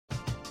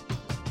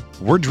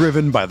We're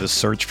driven by the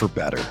search for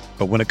better.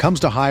 But when it comes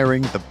to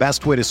hiring, the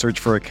best way to search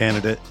for a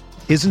candidate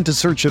isn't to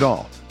search at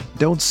all.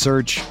 Don't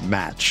search,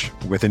 match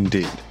with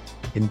Indeed.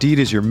 Indeed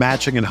is your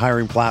matching and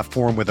hiring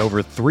platform with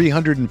over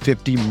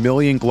 350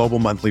 million global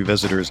monthly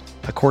visitors,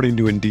 according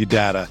to Indeed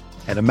data,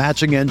 and a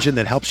matching engine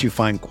that helps you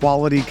find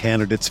quality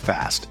candidates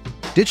fast.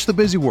 Ditch the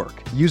busy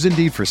work. Use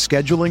Indeed for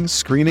scheduling,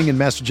 screening, and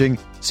messaging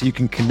so you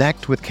can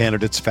connect with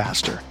candidates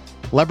faster.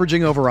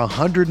 Leveraging over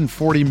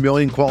 140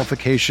 million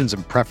qualifications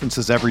and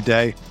preferences every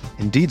day,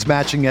 Indeed's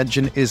matching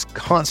engine is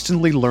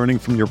constantly learning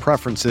from your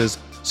preferences,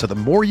 so the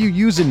more you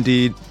use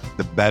Indeed,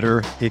 the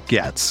better it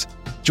gets.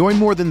 Join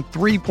more than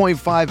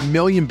 3.5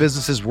 million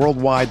businesses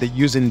worldwide that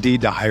use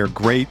Indeed to hire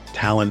great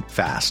talent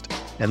fast.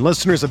 And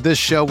listeners of this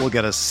show will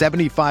get a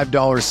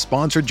 $75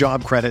 sponsored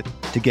job credit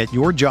to get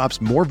your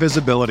jobs more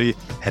visibility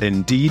at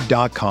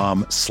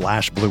Indeed.com/Blue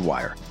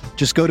Wire.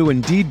 Just go to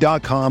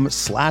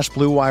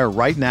Indeed.com/Blue Wire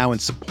right now and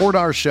support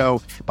our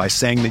show by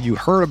saying that you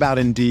heard about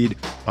Indeed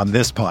on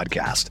this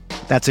podcast.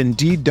 That's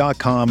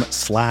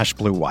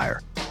Indeed.com/Blue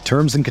Wire.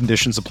 Terms and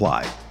conditions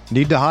apply.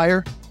 Need to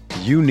hire?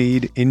 You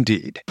need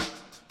Indeed.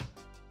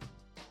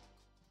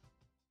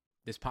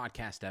 This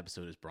podcast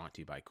episode is brought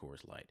to you by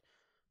Coors Light.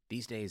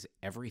 These days,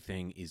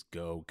 everything is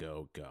go,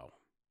 go, go.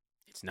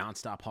 It's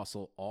nonstop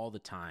hustle all the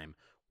time.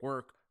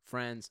 Work,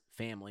 friends,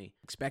 family,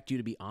 expect you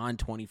to be on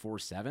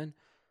 24/7.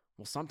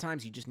 Well,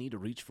 sometimes you just need to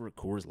reach for a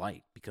Coors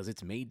Light because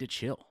it's made to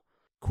chill.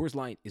 Coors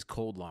Light is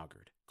cold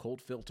lagered,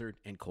 cold filtered,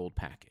 and cold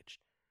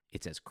packaged.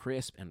 It's as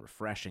crisp and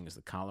refreshing as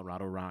the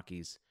Colorado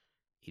Rockies.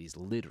 It is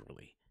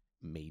literally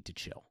made to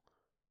chill.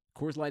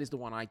 Coors Light is the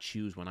one I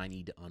choose when I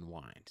need to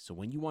unwind. So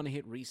when you want to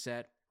hit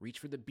reset, reach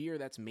for the beer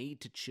that's made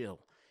to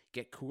chill.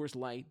 Get Coors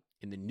Light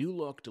in the new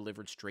look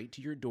delivered straight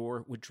to your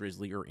door with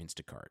Drizzly or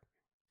Instacart.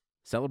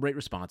 Celebrate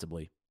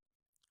responsibly.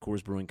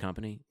 Coors Brewing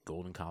Company,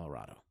 Golden,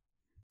 Colorado.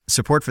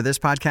 Support for this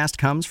podcast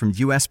comes from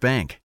U.S.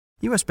 Bank.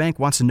 U.S. Bank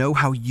wants to know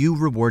how you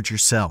reward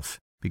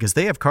yourself because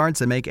they have cards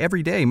that make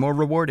every day more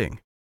rewarding.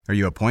 Are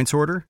you a points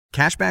hoarder,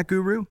 cashback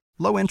guru,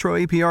 low intro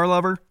APR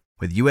lover?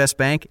 With U.S.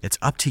 Bank, it's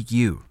up to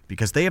you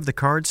because they have the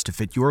cards to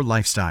fit your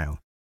lifestyle.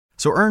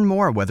 So earn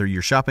more whether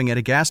you're shopping at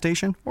a gas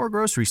station or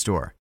grocery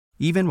store,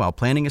 even while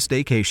planning a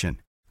staycation.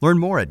 Learn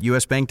more at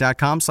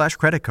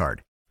usbank.com/creditcard.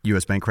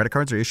 U.S. Bank credit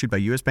cards are issued by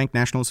U.S. Bank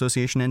National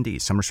Association ND.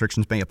 Some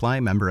restrictions may apply.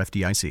 Member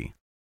FDIC.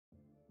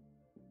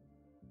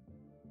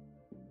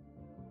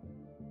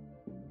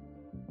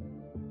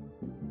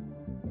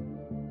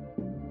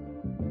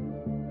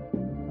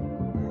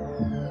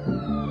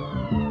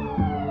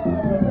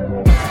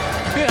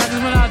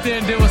 Went out there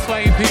and did what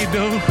Swaggy P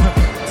do.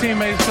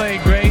 Teammates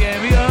played great,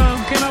 and we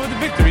came out with the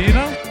victory, you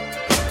know?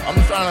 I'm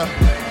just trying to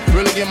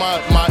really get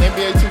my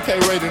NBA 2K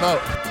rating up.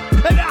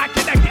 I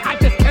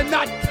just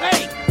cannot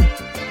take.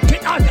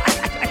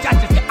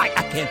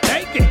 I can't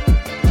take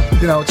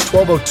it. You know, it's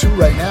 12:02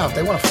 right now. If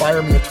they want to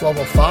fire me at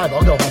 12:05,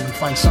 I'll go home and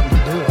find something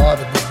to do. I'll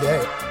have a good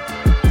day.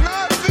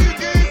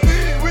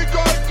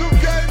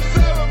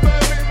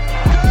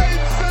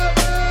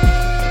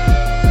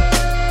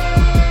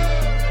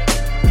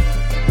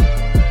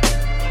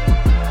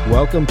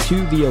 Welcome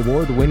to the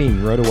award-winning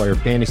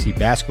RotoWire Fantasy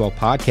Basketball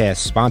Podcast,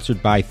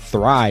 sponsored by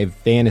Thrive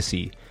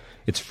Fantasy.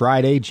 It's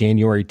Friday,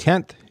 January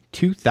 10th,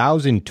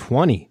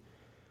 2020.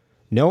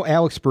 No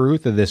Alex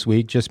Barutha this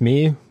week, just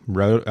me,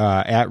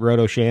 at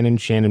Roto Shannon.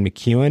 Shannon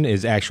McEwen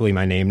is actually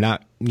my name,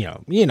 not,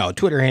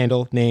 Twitter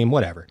handle, name,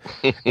 whatever.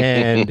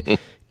 And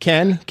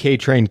Ken,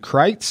 K-Train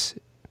Kreitz.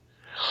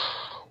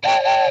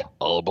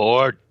 All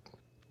aboard.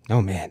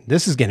 Oh, man,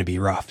 this is going to be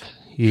rough.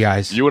 You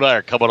guys. You and I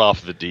are coming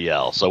off the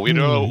DL, so we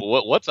know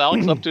what's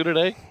Alex up to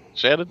today,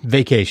 Shannon?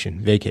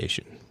 Vacation.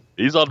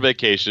 He's on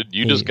vacation.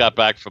 You just got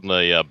back from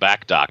the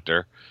back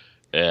doctor,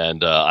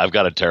 and I've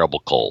got a terrible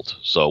cold,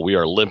 so we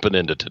are limping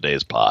into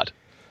today's pod.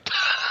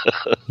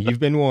 You've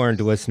been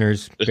warned,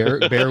 listeners.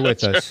 Bear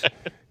with us.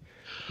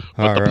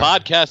 But the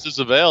podcast is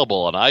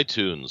available on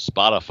iTunes,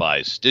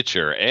 Spotify,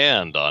 Stitcher,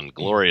 and on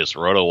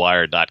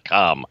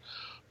gloriousrotowire.com.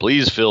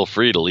 Please feel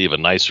free to leave a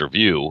nice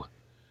review.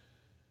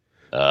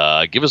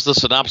 Give us the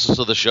synopsis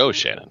of the show,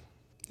 Shannon.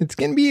 It's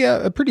going to be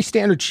a pretty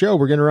standard show.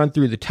 We're going to run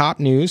through the top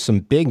news,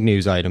 some big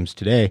news items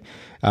today.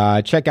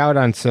 Check out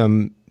on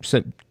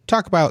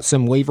talk about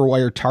some waiver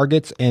wire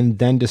targets, and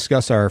then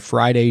discuss our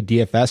Friday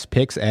DFS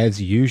picks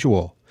as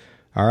usual.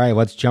 All right,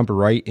 let's jump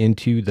right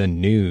into the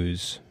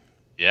news.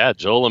 Yeah,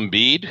 Joel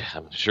Embiid.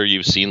 I'm sure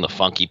you've seen the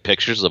funky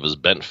pictures of his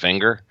bent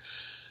finger.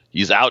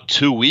 He's out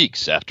 2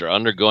 weeks after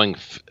undergoing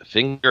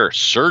finger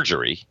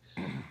surgery.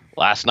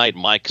 Last night,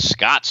 Mike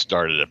Scott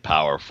started at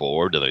power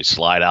forward, and they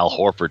slide Al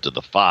Horford to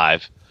the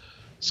 5.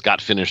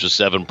 Scott finished with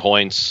 7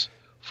 points,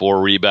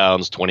 4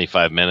 rebounds,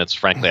 25 minutes.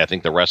 Frankly, I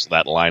think the rest of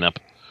that lineup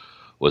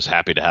was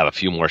happy to have a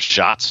few more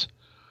shots.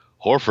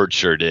 Horford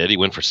sure did. He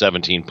went for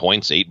 17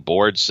 points, 8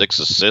 boards, 6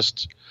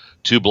 assists,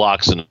 2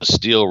 blocks, and a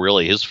steal.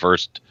 Really his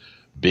first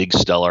big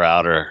stellar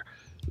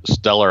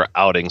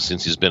outing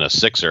since he's been a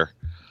Sixer.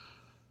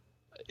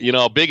 You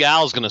know, Big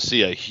Al's going to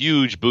see a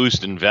huge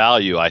boost in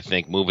value, I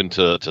think, moving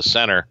to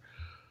center.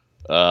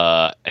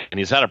 And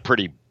he's had a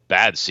pretty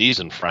bad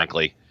season,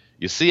 frankly.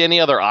 You see any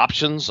other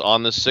options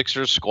on the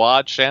Sixers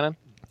squad, Shannon?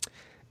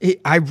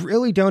 I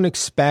really don't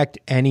expect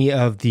any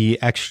of the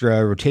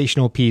extra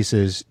rotational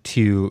pieces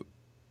to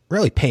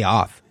really pay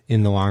off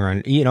in the long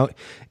run. You know,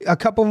 a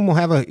couple of them will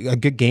have a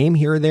good game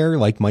here or there,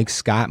 like Mike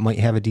Scott might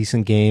have a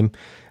decent game.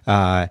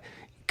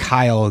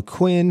 Kyle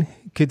Quinn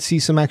could see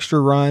some extra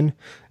run.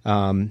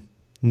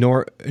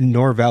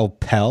 Norvel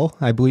Pell,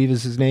 I believe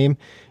is his name,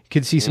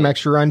 could see some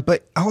extra run.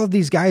 But all of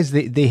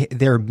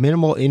they're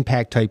minimal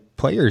impact type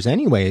players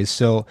anyways.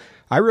 So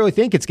I really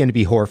think it's going to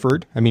be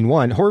Horford. I mean,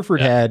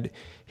 Horford had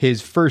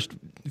his first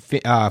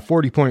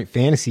 40-point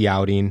fantasy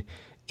outing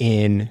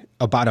in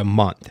about a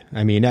month.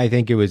 I mean, I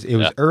think it was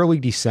early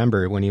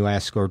December when he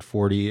last scored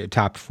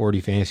top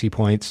 40 fantasy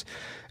points.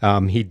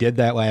 He did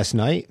that last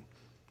night.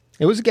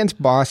 It was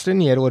against Boston.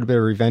 He had a little bit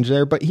of revenge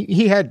there, but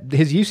he had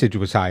his usage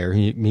was higher.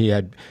 He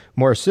had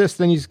more assists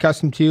than he's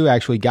accustomed to.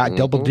 Actually got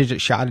double-digit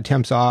shot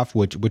attempts off,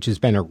 which has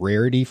been a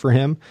rarity for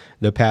him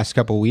the past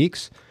couple of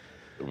weeks.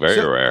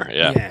 Very rare,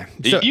 yeah.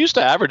 He used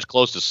to average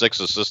close to 6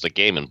 assists a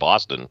game in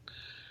Boston.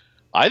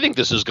 I think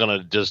this is going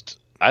to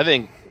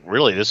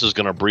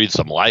breathe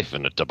some life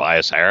into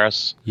Tobias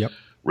Harris. Yep.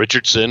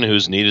 Richardson,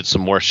 who's needed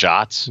some more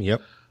shots.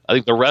 Yep. I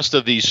think the rest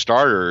of these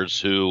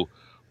starters who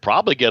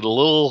probably get a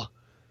little,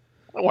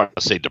 I don't want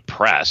to say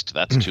depressed,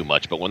 that's too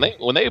much, but when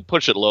they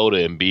push it low to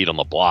Embiid on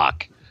the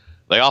block,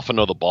 they often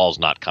know the ball's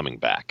not coming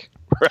back,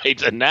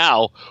 right? And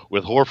now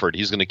with Horford,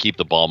 he's going to keep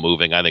the ball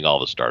moving. I think all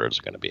the starters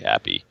are going to be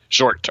happy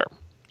short term.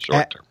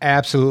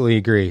 Absolutely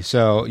agree.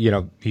 So, you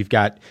know, you've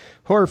got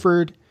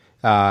Horford,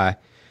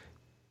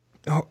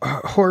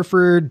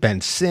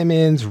 Ben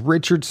Simmons,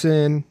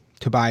 Richardson,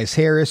 Tobias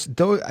Harris.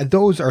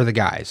 Those are the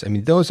guys. I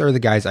mean, those are the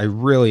guys I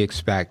really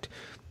expect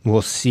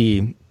will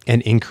see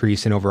an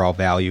increase in overall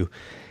value.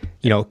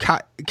 You know,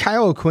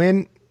 Kyle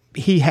O'Quinn,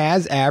 he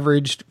has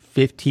averaged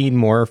 15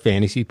 more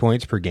fantasy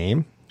points per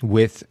game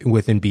with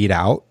Embiid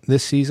out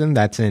this season.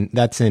 That's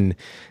in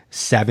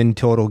 7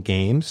 total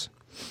games.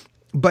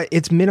 But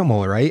it's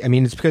minimal, right? I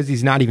mean, it's because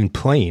he's not even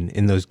playing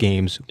in those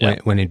games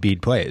when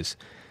Embiid plays.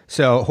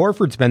 So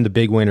Horford's been the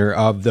big winner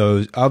of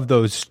those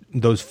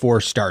 4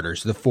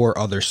 starters, the 4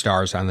 other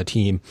stars on the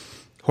team.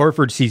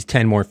 Horford sees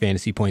 10 more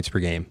fantasy points per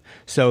game.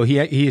 So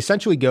he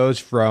essentially goes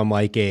from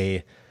like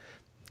a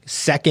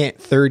second,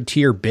 third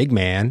tier big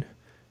man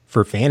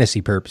for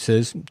fantasy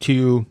purposes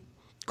to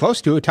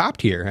close to a top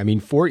tier. I mean,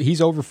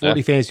 he's over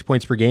 40 fantasy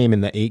points per game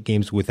in the 8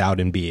 games without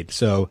Embiid.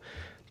 So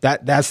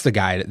that's the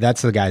guy.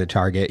 That's the guy to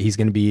target. He's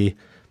going to be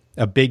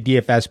a big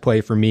DFS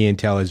play for me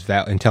until his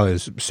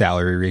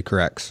salary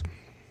recorrects.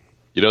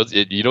 You know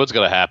what's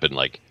going to happen?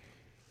 Like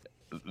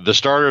the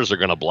starters are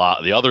going to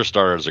the other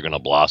starters are going to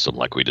blossom,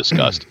 like we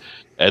discussed,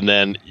 and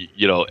then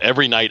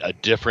every night a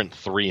different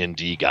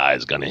 3-and-D guy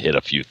is going to hit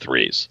a few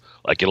threes.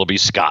 Like it'll be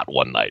Scott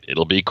one night,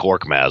 it'll be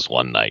Korkmaz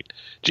one night,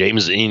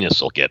 James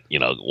Ennis will get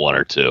 1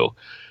 or 2,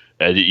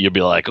 and you'll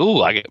be like,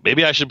 "Ooh,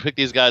 maybe I should pick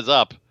these guys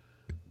up."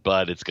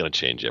 But it's going to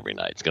change every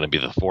night. It's going to be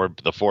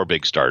the four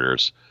big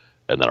starters,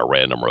 and then a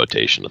random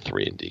rotation of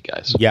 3-and-D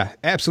guys. Yeah,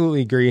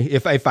 absolutely agree.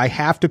 If I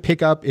have to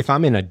pick up, if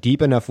I'm in a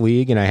deep enough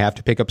league and I have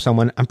to pick up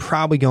someone, I'm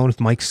probably going with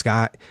Mike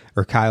Scott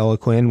or Kyle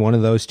O'Quinn, one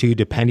of those two,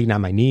 depending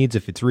on my needs.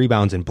 If it's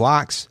rebounds and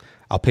blocks,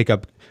 I'll pick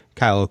up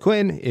Kyle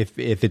O'Quinn. If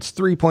it's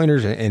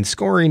 3-pointers and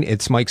scoring,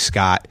 it's Mike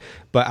Scott.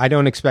 But I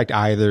don't expect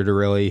either to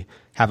really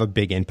have a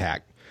big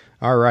impact.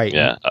 All right.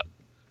 Yeah.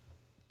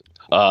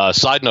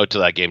 Side note to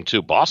that game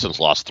too, Boston's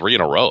lost 3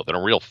 in a row. They're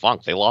in a real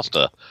funk. They lost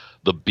to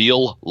the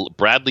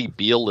Bradley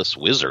Beal-less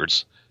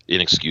Wizards,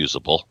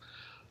 inexcusable.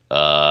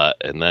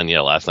 And then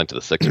last night to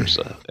the Sixers.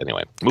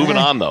 Anyway, moving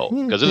on though,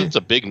 because it's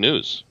a big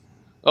news.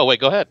 Oh wait,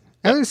 go ahead.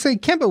 I was going to say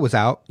Kemba was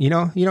out.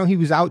 He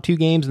was out 2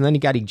 games and then he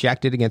got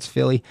ejected against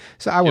Philly.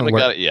 So I wouldn't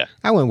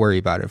worry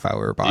about it if I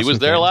were a Boston. He was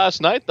there fan.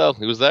 last night though.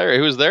 He was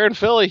there in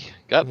Philly.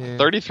 Got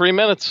 33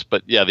 minutes,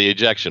 but the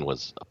ejection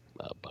was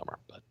a bummer.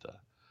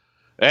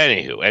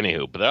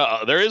 Anywho,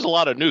 but there is a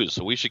lot of news,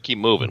 so we should keep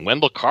moving.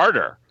 Wendell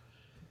Carter,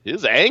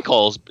 his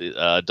ankle's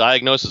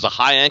diagnosed as a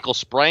high ankle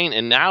sprain,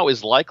 and now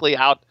is likely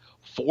out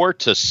 4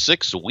 to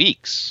 6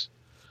 weeks.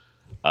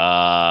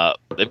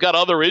 They've got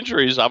other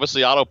injuries.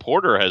 Obviously, Otto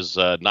Porter has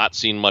not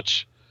seen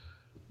much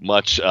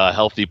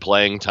healthy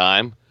playing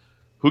time.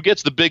 Who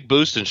gets the big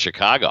boost in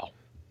Chicago?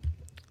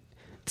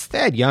 It's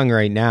Thad Young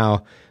right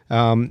now.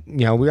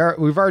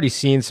 We've already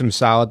seen some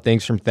solid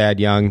things from Thad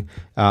Young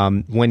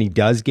when he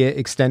does get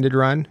extended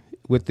run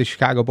with the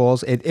Chicago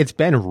Bulls. It's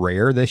been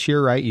rare this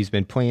year, right? He's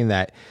been playing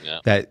that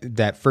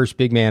first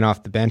big man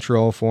off the bench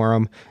role for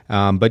him.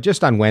 But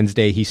just on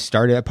Wednesday, he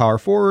started at power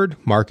forward.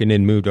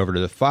 Markkanen moved over to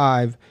the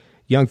 5.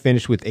 Young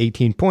finished with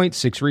 18 points,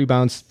 6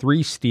 rebounds,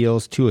 3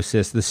 steals, 2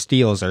 assists. The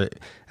steals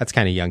that's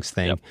kind of Young's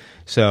thing. Yep.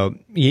 So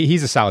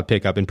he's a solid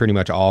pickup in pretty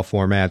much all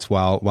formats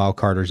while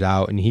Carter's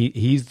out, and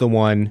he's the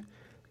one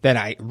that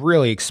I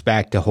really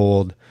expect to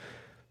hold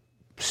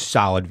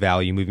solid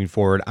value moving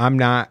forward. I'm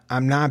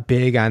not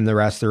big on the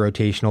rest of the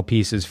rotational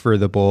pieces for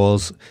the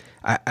Bulls.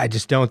 I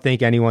just don't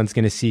think anyone's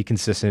going to see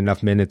consistent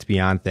enough minutes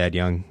beyond Thad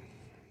Young.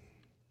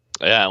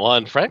 Yeah, well,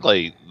 and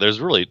frankly,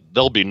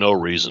 there'll be no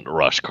reason to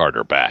rush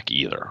Carter back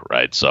either,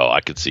 right? So I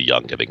could see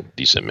Young getting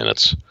decent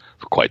minutes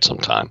for quite some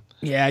time.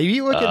 Yeah,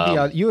 you look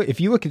at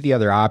if you look at the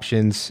other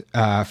options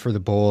for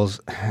the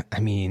Bulls, I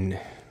mean,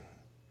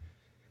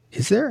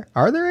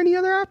 are there any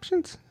other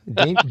options?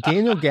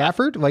 Daniel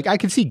Gafford, like I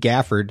could see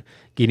Gafford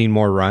getting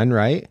more run,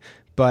 right?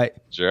 But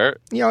sure,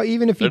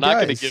 even if they're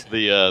not going to give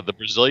the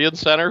Brazilian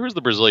center. Who's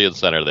the Brazilian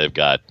center they've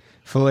got?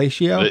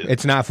 Falacio?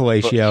 It's not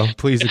Falacio.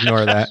 Please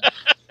ignore that.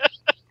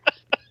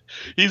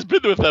 He's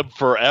been with them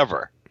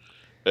forever,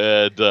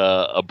 and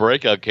a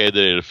breakout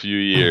candidate in a few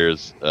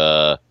years.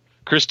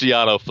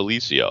 Cristiano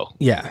Felicio.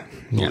 Yeah.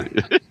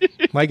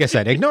 Like I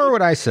said, ignore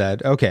what I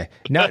said. Okay.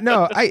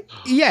 No.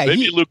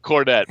 Maybe Luke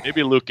Cornett.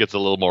 Maybe Luke gets a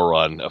little more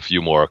run, a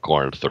few more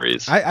corner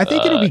threes. I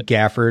think it'll be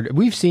Gafford.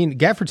 We've seen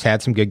Gafford's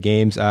had some good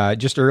games.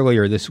 Just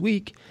earlier this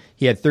week,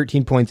 he had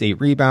 13 points,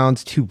 8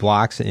 rebounds, 2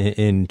 blocks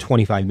in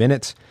 25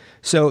 minutes.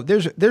 So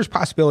there's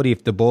possibility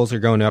if the Bulls are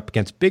going up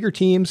against bigger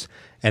teams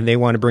and they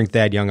want to bring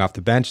Thad Young off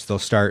the bench, they'll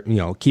start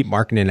keep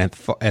Markkanen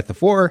at the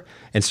 4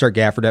 and start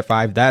Gafford at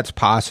 5. That's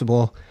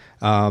possible.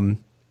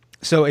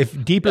 So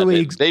if deeper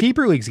leagues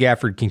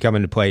Gafford can come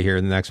into play here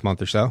in the next month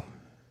or so.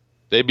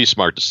 They'd be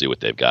smart to see what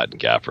they've got in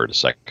Gafford, a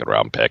second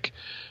round pick.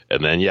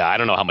 And then, I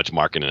don't know how much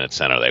Markkanen at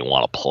center they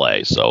want to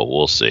play, so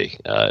we'll see.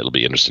 It'll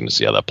be interesting to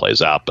see how that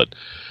plays out. But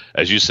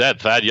as you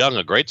said, Thad Young,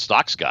 a great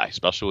stocks guy,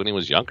 especially when he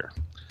was younger.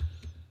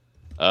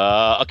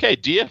 Okay,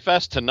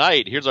 DFS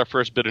tonight. Here's our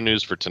first bit of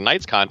news for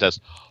tonight's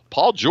contest.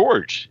 Paul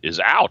George is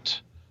out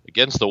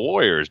against the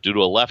Warriors due to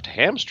a left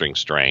hamstring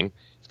strain.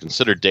 He's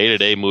considered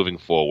day-to-day moving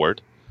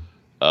forward.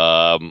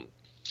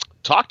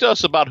 Talk to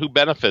us about who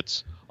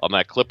benefits on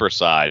that Clipper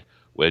side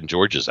when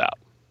George is out.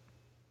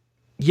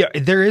 Yeah,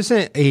 there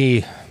isn't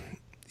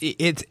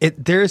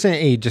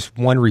just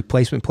one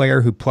replacement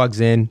player who plugs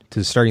in to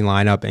the starting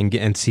lineup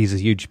and sees a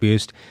huge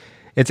boost.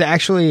 It's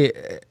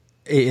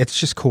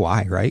just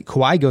Kawhi, right?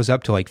 Kawhi goes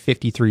up to like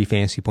 53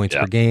 fantasy points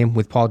per game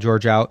with Paul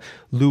George out.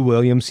 Lou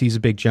Williams sees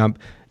a big jump.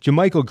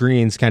 JaMychal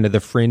Green's kind of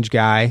the fringe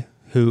guy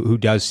who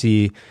does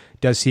see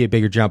a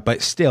bigger jump,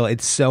 but still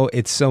it's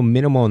so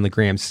minimal in the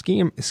grand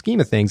scheme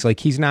of things. Like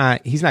he's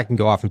not going to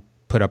go off and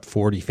put up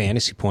 40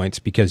 fantasy points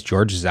because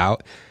George is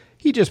out.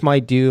 He just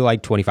might do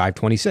like 25,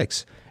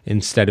 26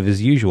 instead of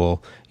his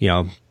usual,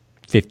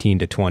 15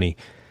 to 20.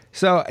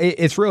 So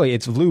it's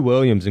Lou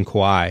Williams and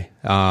Kawhi,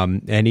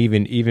 and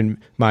even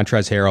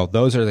Montrezl Harrell.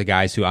 Those are the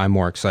guys who I'm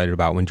more excited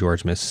about when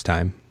George misses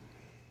time.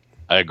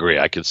 I agree.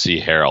 I could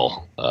see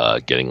Harrell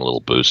getting a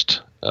little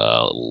boost,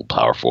 a little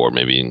power forward.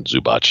 Maybe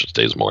Zubac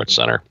stays more at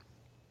center.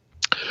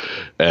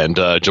 And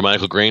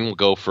JaMychal Green will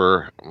go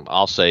for,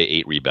 I'll say,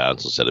 8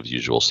 rebounds instead of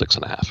usual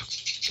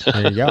 6.5.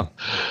 There you go.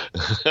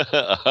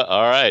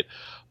 All right.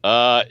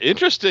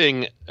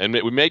 Interesting, and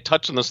we may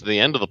touch on this at the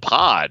end of the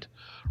pod.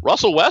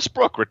 Russell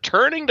Westbrook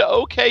returning to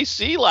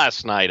OKC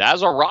last night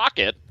as a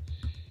Rocket.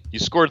 He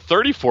scored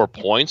 34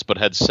 points but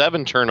had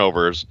 7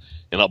 turnovers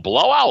in a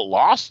blowout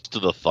loss to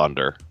the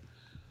Thunder.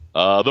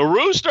 The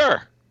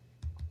Rooster,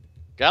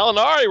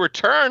 Gallinari,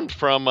 returned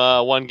from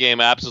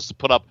one-game absence to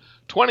put up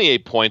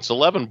 28 points,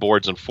 11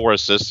 boards, and 4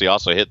 assists. He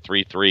also hit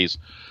 3 threes.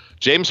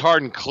 James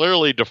Harden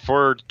clearly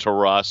deferred to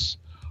Russ.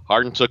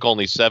 Harden took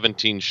only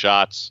 17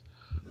 shots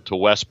to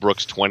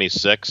Westbrook's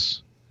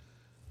 26.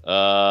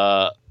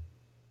 What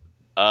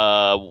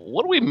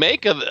do we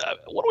make of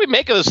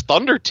this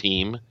Thunder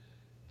team?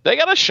 They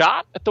got a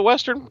shot at the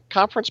Western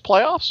Conference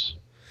playoffs?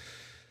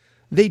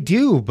 They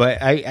do,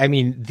 but I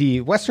mean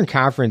the Western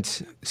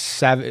Conference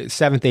 7th,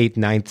 8th,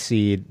 9th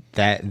seed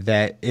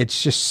that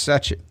it's just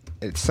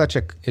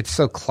it's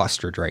so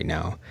clustered right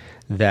now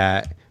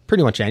that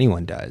pretty much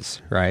anyone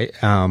does, right?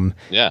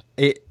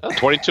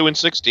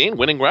 22-16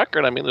 winning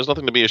record. I mean, there's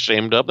nothing to be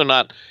ashamed of. They're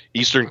not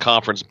Eastern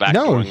Conference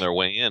backdooring their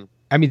way in.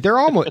 I mean, they're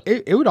almost.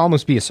 It would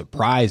almost be a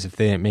surprise if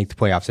they didn't make the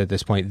playoffs at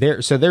this point. They're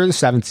the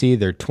 7th seed.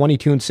 They're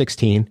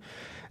 22-16.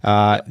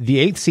 The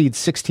 8th seed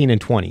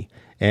 16-20,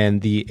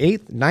 and the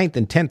 8th, 9th,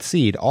 and 10th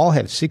seed all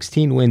have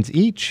 16 wins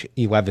each.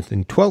 11th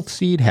and 12th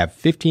seed have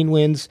 15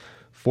 wins,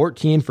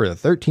 14 for the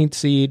 13th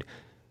seed,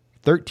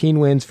 13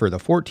 wins for the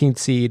 14th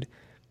seed.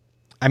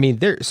 I mean,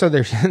 there's a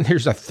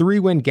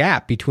 3-win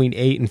gap between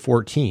 8 and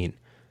 14.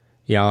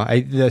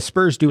 The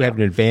Spurs do have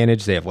an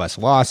advantage. They have less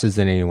losses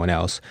than anyone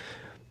else,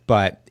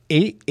 but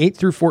 8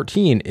 through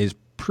 14 is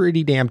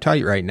pretty damn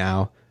tight right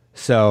now.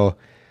 So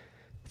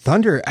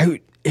Thunder,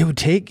 it would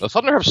take. The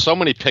Thunder have so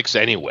many picks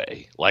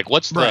anyway. Like,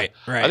 what's the? Right.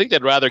 I think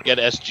they'd rather get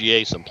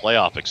SGA some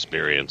playoff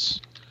experience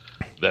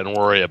than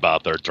worry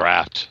about their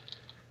draft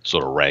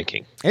sort of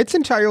ranking. It's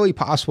entirely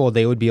possible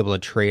they would be able to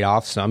trade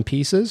off some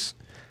pieces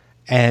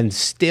and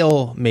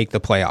still make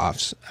the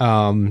playoffs.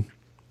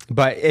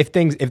 But if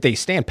they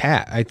stand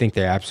pat, I think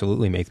they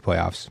absolutely make the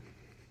playoffs.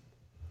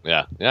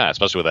 Yeah,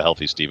 especially with a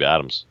healthy Steve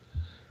Adams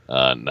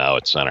now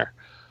at center.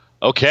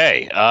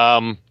 Okay.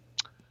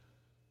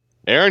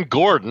 Aaron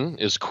Gordon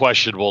is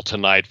questionable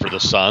tonight for the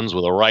Suns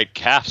with a right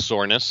calf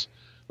soreness,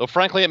 though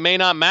frankly it may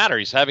not matter.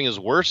 He's having his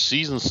worst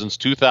season since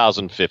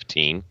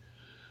 2015.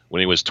 when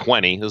he was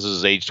 20. This is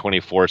his age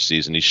 24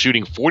 season. He's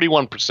shooting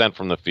 41%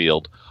 from the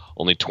field,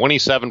 only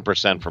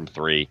 27% from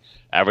three,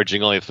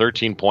 averaging only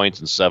 13 points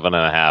and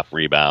 7.5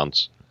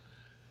 rebounds.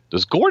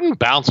 Does Gordon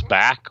bounce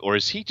back, or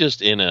is he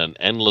just in an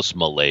endless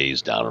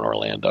malaise down in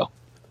Orlando?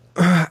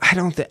 I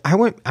don't think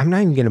I'm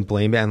not even going to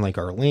blame it on like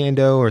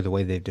Orlando or the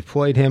way they've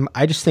deployed him.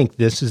 I just think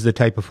this is the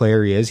type of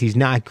player he is. He's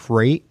not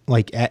great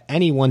like at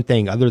any one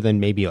thing other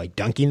than maybe like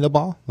dunking the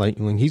ball. Like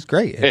when he's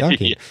great at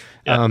dunking,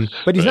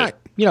 but he's not.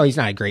 He's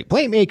not a great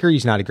playmaker.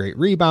 He's not a great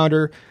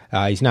rebounder.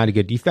 He's not a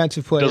good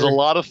defensive player. Does a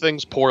lot of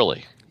things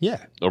poorly.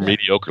 Yeah, or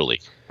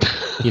mediocrely.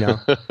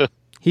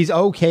 He's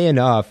okay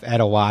enough at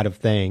a lot of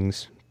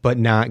things, but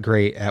not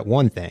great at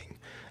one thing.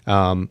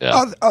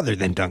 Other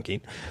than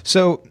dunking.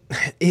 So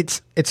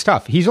it's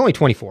tough. He's only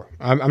 24.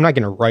 I'm not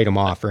going to write him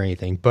off or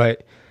anything,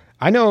 but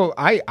I know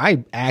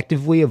I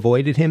actively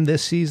avoided him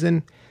this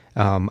season.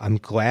 I'm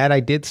glad I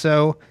did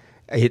so.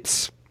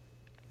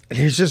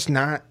 There's just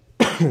not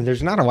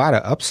there's not a lot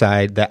of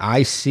upside that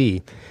I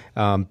see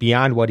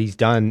beyond what he's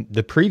done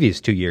the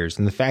previous 2 years,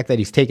 and the fact that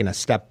he's taken a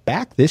step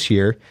back this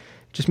year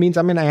just means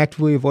I'm going to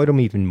actively avoid him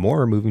even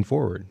more moving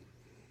forward.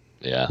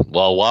 Yeah.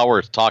 Well, while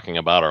we're talking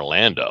about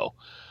Orlando,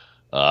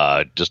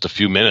 just a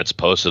few minutes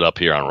posted up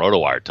here on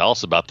RotoWire. Tell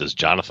us about this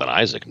Jonathan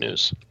Isaac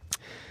news.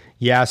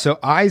 Yeah, so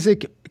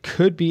Isaac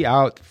could be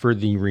out for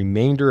the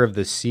remainder of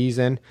the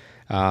season.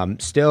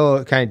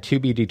 Still kind of to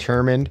be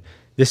determined.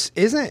 This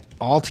isn't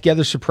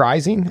altogether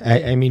surprising.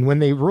 I mean, when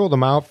they ruled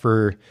him out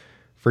for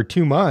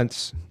 2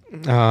 months,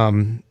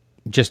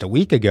 just a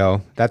week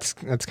ago, that's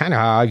kind of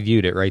how I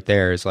viewed it right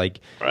there. Is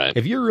like,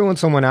 if you're ruling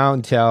someone out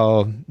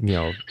until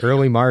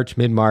early March,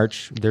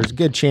 mid-March, there's a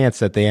good chance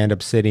that they end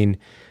up sitting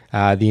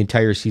the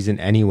entire season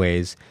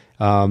anyways.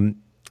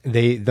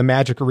 The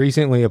Magic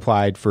recently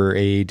applied for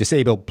a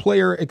disabled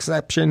player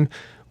exception,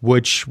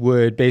 which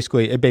would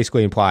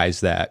basically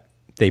implies that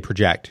they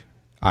project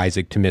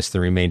Isaac to miss the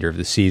remainder of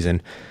the season.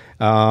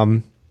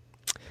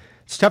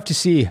 It's tough to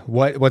see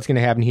what's going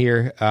to happen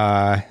here.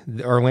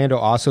 Orlando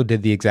also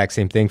did the exact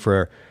same thing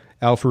for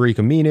Al-Farouq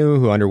Aminu,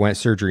 who underwent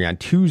surgery on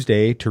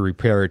Tuesday to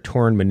repair a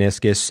torn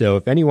meniscus. So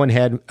if anyone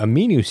had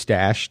Aminu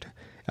stashed,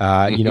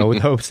 with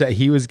hopes that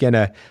he was going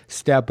to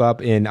step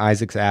up in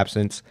Isaac's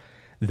absence,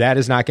 that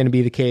is not going to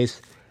be the case.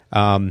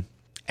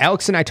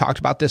 Alex and I talked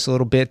about this a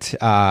little bit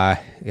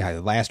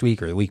last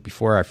week or the week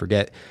before, I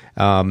forget.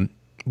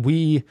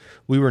 We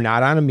were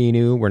not on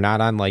Aminu. We're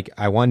not on like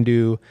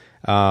Iwundu.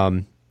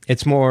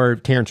 It's more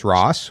Terrence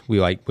Ross.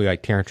 We like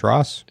Terrence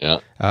Ross.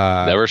 Yeah.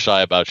 Never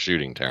shy about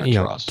shooting Terrence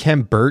Ross.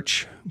 Kem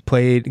Birch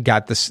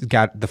got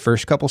the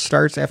first couple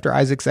starts after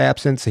Isaac's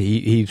absence.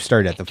 He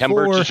started at the 4. Kem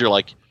Birch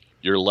is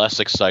your less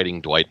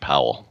exciting Dwight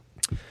Powell.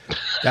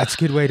 That's a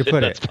good way to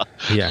put it.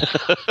 Yeah.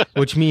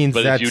 Which means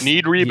but if you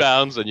need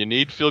rebounds and you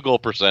need field goal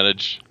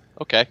percentage,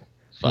 okay.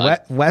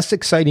 Less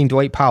exciting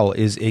Dwight Powell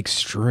is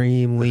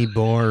extremely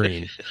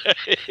boring. Yeah,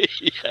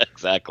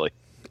 exactly.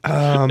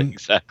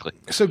 Exactly.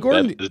 So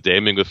Gordon that is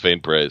damning with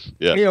faint praise.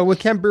 Yeah. With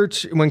Kem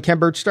Birch, when Kem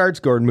Birch starts,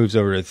 Gordon moves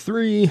over to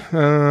 3.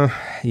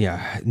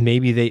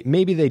 Maybe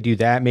they do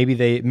that.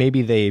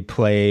 Maybe they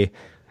play.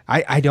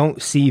 I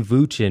don't see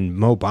Vooch and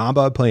Mo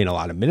Bamba playing a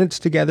lot of minutes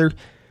together.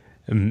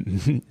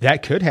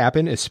 That could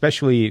happen,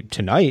 especially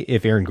tonight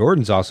if Aaron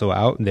Gordon's also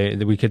out.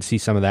 We could see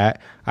some of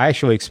that. I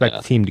actually expect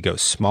the team to go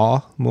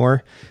small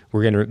more.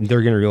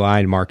 They're gonna rely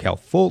on Markelle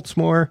Fultz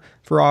more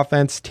for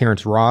offense.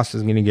 Terrence Ross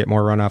is gonna get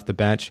more run off the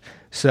bench.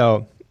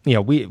 So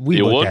we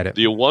looked at it.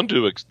 The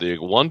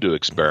Iwundu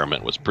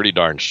experiment was pretty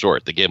darn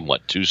short. They gave him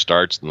 2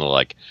 starts, and they're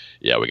like,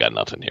 "Yeah, we got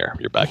nothing here.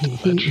 You're back to the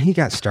bench." He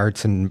got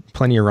starts and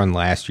plenty of run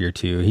last year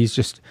too. He's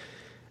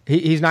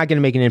not going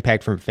to make an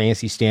impact from a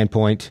fantasy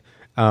standpoint.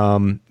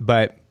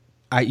 But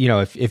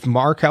if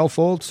Markelle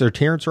Fultz or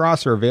Terrence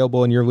Ross are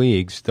available in your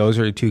leagues, those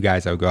are the 2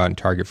 guys I would go out and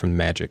target from the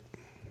Magic.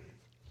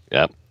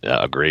 Yeah,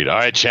 agreed. All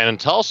right, Shannon,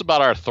 tell us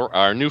about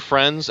our new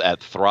friends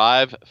at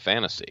Thrive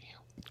Fantasy.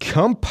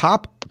 Come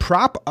prop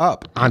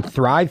up on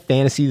Thrive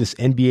Fantasy this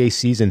NBA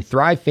season.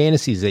 Thrive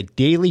Fantasy is a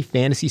daily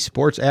fantasy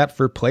sports app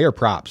for player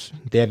props.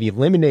 They have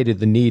eliminated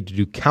the need to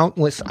do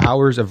countless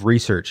hours of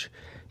research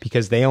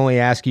because they only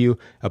ask you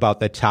about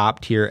the top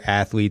tier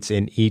athletes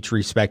in each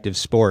respective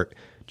sport.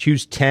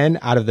 Choose 10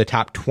 out of the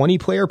top 20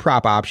 player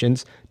prop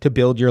options to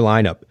build your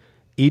lineup.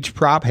 Each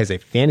prop has a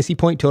fantasy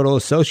point total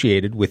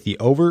associated with the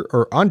over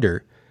or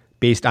under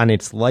based on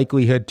its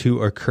likelihood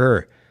to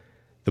occur.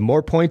 The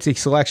more points a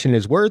selection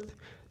is worth,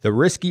 the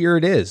riskier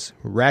it is.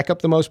 Rack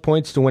up the most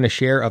points to win a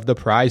share of the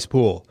prize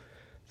pool.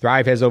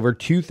 Thrive has over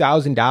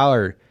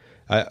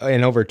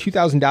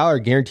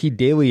 $2,000 guaranteed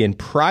daily in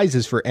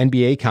prizes for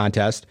NBA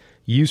contests.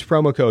 Use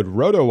promo code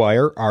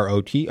ROTOWIRE,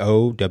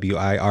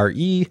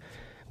 ROTOWIRE,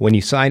 when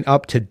you sign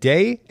up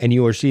today, and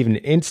you will receive an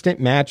instant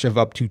match of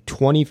up to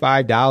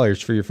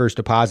 $25 for your first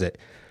deposit.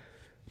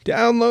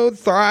 Download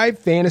Thrive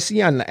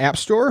Fantasy on the App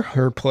Store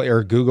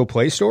or Google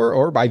Play Store,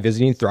 or by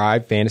visiting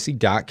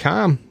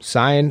thrivefantasy.com.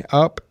 Sign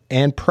up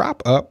and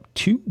prop up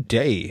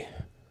today.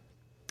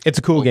 It's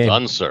a cool game.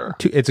 Done, sir.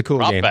 It's a cool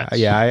game. Bets.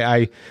 Yeah,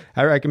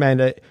 I recommend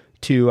it.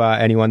 to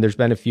anyone. There's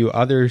been a few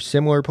other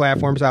similar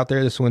platforms out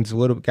there. This one's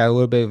got a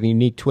little bit of a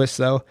unique twist,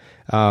 though.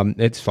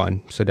 It's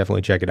fun, so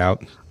definitely check it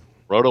out.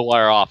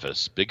 RotoWire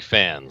Office, big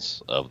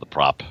fans of the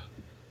prop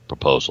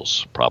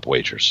proposals, prop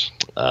wagers.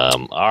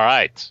 All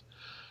right.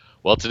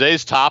 Well,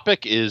 today's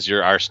topic is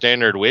our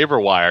standard waiver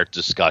wire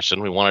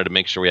discussion. We wanted to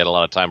make sure we had a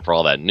lot of time for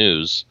all that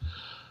news.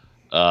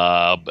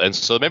 And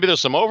so maybe there's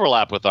some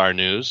overlap with our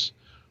news,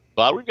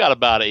 but we've got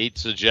about 8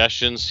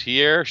 suggestions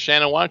here.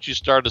 Shannon, why don't you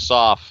start us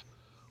off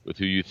with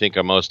who you think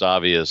our most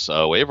obvious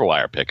waiver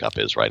wire pickup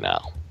is right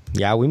now?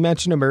 Yeah, we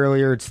mentioned him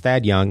earlier. It's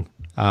Thad Young.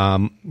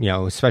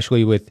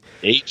 Especially with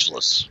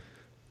ageless.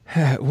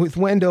 With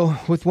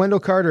Wendell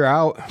Carter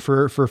out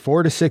for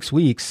 4 to 6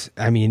 weeks.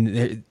 I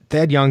mean,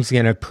 Thad Young's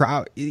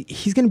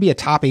he's gonna be a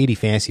top 80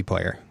 fantasy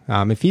player.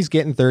 If he's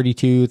getting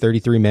 32,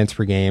 33 minutes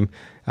per game,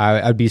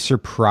 I'd be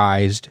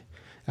surprised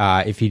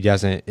if he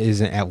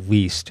isn't at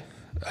least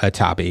a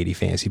top 80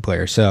 fantasy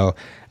player. So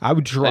I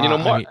would drop.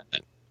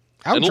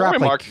 I would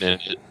drop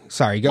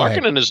sorry, go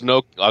ahead. Markkanen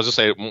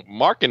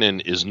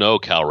is no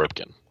Cal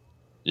Ripken.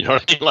 You know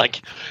what I mean?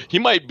 Like, he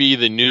might be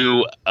the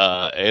new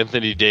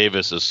Anthony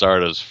Davis as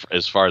far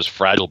as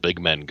fragile big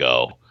men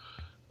go.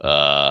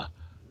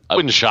 It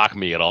wouldn't shock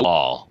me at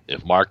all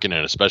if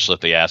Markkanen, especially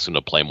if they ask him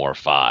to play more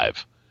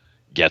 5,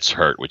 gets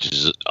hurt, which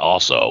is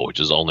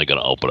only going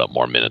to open up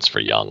more minutes for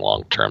Young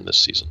long term this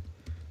season.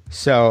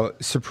 So,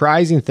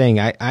 surprising thing,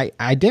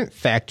 I didn't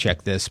fact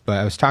check this, but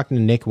I was talking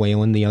to Nick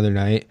Whalen the other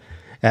night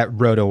at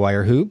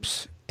RotoWire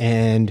Hoops,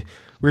 and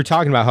we were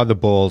talking about how the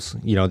Bulls,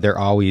 they're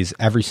always,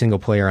 every single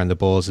player on the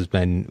Bulls has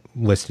been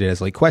listed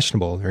as like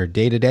questionable or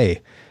day to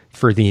day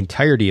for the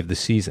entirety of the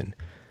season.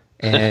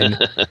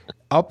 And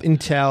up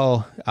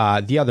until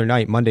the other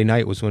night, Monday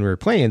night was when we were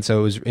playing. So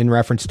it was in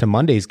reference to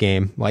Monday's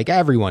game, like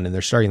everyone in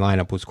their starting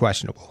lineup was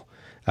questionable.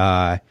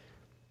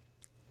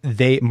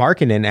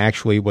 Markkanen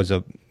actually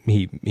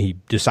he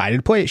decided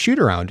to play at shoot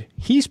around.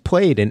 He's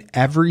played in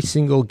every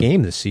single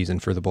game this season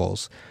for the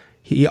Bulls.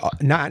 He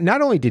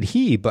not only did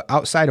he, but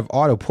outside of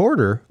Otto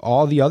Porter,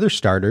 all the other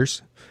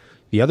starters,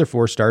 the other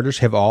 4 starters,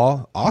 have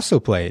all also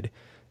played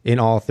in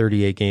all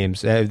 38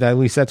 games. At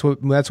least that's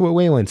what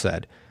Whalen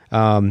said.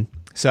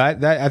 So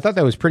I thought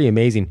that was pretty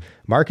amazing.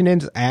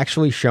 Markkanen's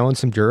actually shown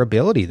some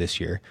durability this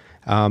year.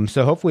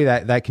 So hopefully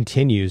that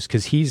continues,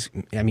 because he's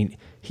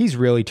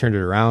really turned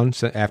it around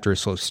after a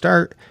slow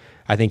start.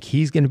 I think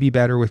he's going to be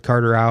better with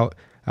Carter out.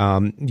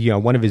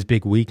 One of his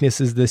big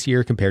weaknesses this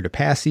year compared to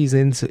past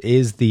seasons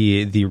is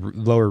the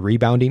lower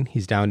rebounding.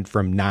 He's down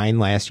from 9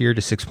 last year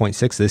to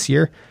 6.6 this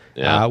year.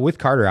 Yeah. With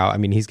Carter out,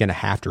 he's going to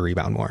have to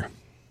rebound more.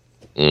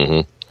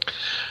 Mm-hmm.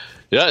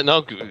 Yeah,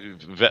 no,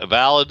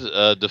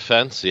 valid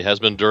defense. He has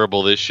been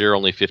durable this year,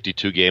 only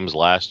 52 games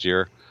last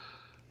year.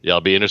 Yeah,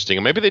 it'll be interesting.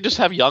 And maybe they just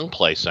have Young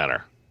play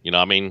center.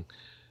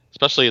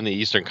 Especially in the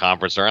Eastern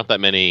Conference, there aren't that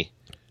many.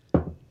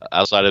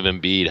 Outside of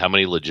Embiid, how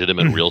many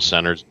legitimate real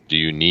centers do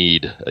you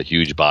need a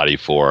huge body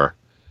for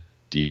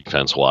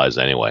defense-wise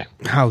anyway?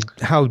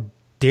 How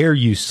dare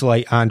you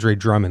slight Andre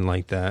Drummond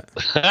like that?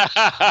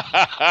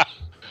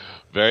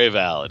 Very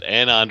valid.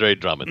 And Andre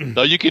Drummond.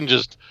 Though you can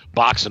just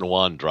box and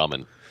one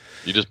Drummond.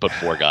 You just put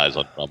 4 guys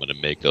on Drummond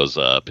and make those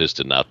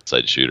Piston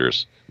outside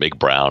shooters. Make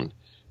Brown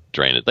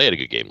drain it. They had a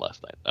good game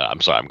last night.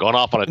 I'm sorry, I'm going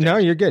off on a tangent. No,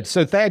 you're good.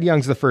 So Thad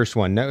Young's the first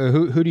one. Now,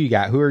 who do you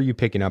got? Who are you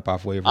picking up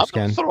off waivers, Ken? I'm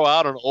going to throw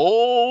out an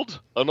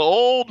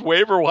old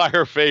waiver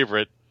wire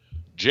favorite,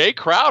 Jay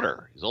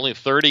Crowder. He's only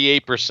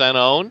 38%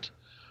 owned.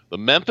 The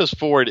Memphis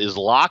forward is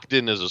locked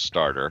in as a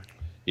starter.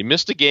 He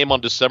missed a game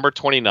on December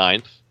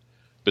 29th,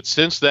 but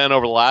since then,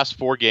 over the last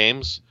 4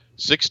 games,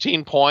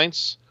 16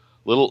 points,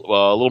 a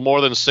little more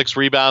than 6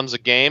 rebounds a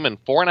game,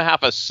 and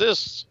 4.5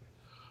 assists.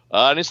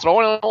 And he's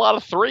throwing in a lot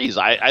of threes.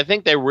 I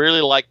think they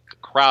really like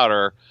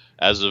Crowder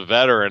as a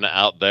veteran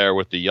out there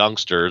with the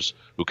youngsters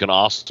who can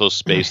also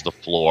space the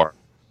floor.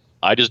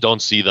 I just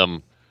don't see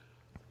them.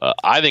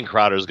 I think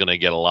Crowder's going to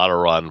get a lot of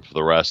run for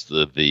the rest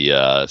of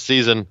the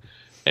season,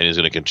 and he's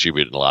going to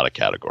contribute in a lot of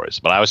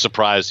categories. But I was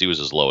surprised he was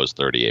as low as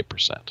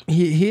 38%.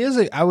 He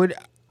is.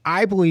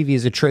 I believe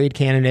he's a trade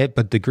candidate,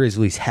 but the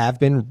Grizzlies have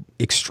been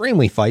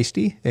extremely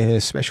feisty,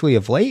 especially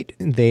of late.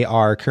 They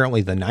are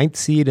currently the 9th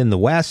seed in the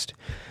West.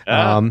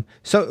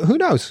 So who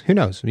knows?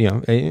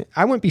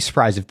 I wouldn't be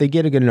surprised if they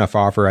get a good enough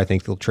offer. I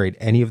think they'll trade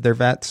any of their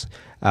vets.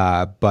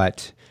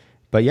 But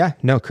yeah,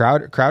 no,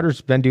 Crowder's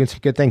been doing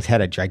some good things.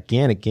 Had a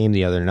gigantic game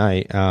the other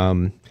night.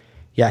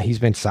 Yeah, he's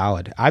been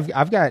solid.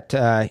 I've got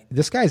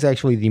this guy's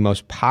actually the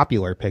most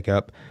popular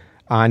pickup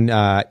on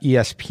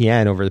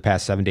ESPN over the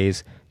past 7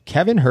 days.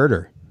 Kevin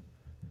Huerter.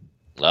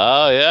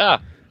 Oh yeah,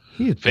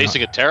 he's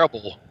facing a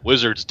terrible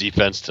Wizards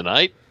defense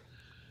tonight.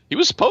 He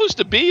was supposed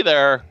to be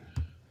there.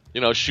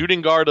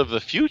 Shooting guard of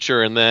the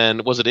future, and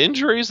then was it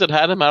injuries that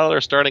had him out of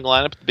their starting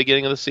lineup at the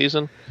beginning of the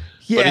season?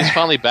 Yeah. But he's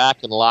finally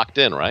back and locked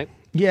in, right?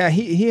 Yeah,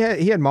 he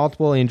had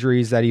multiple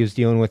injuries that he was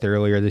dealing with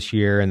earlier this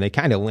year, and they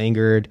kind of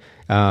lingered.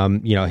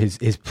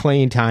 His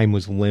playing time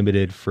was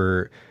limited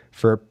for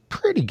a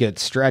pretty good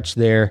stretch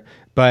there,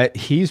 but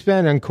he's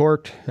been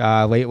uncorked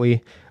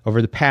lately.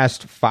 Over the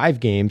past 5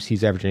 games,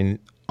 he's averaging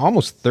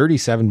almost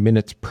 37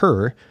 minutes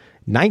per,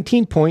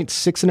 19 points,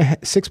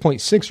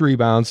 6.6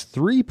 rebounds,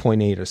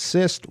 3.8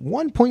 assists,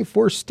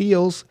 1.4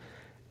 steals,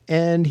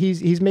 and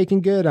he's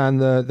making good on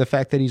the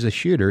fact that he's a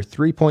shooter,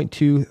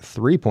 3.2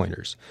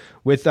 3-pointers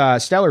with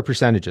stellar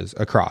percentages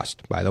across,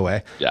 by the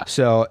way. Yeah.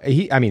 So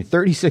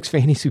 36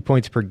 fantasy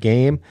points per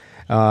game.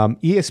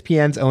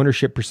 ESPN's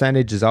ownership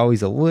percentage is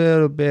always a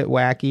little bit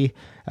wacky,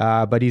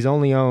 but he's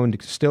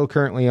still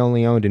currently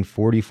only owned in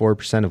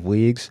 44% of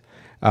leagues.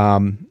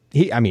 10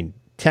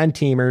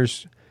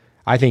 teamers.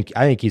 I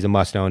think he's a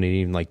must own in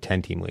even like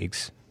 10 team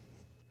leagues.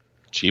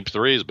 Cheap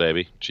threes,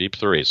 baby. Cheap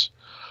threes.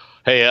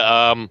 Hey,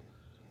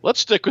 let's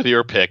stick with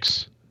your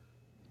picks.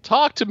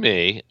 Talk to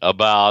me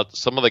about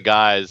some of the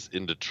guys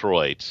in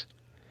Detroit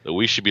that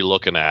we should be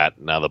looking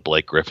at now that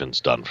Blake Griffin's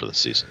done for the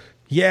season.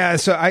 Yeah,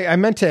 so I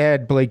meant to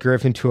add Blake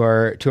Griffin to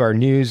our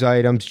news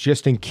items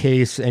just in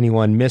case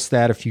anyone missed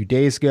that a few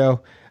days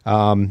ago.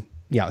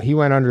 He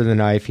went under the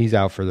knife. He's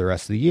out for the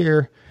rest of the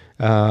year.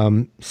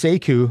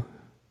 Sekou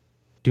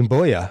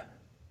Doumbouya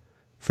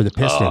for the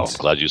Pistons. Oh, I'm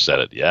glad you said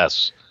it.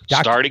 Yes.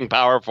 Starting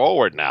power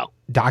forward now.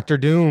 Dr.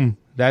 Doom.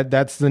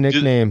 That's the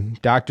nickname.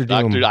 Dr.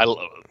 Doom.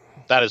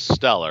 That is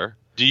stellar.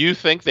 Do you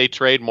think they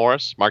trade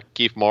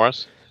Markieff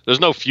Morris?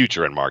 There's no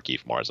future in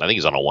Markieff Morris. I think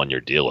he's on a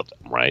 1-year deal with them,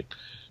 right? I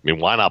mean,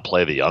 why not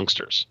play the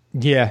youngsters?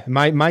 Yeah,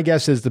 my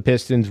guess is the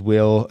Pistons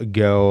will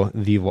go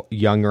the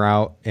young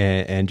route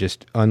and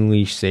just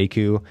unleash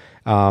Sekou.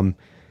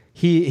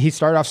 He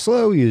started off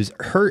slow. He was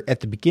hurt at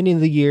the beginning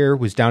of the year.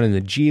 Was down in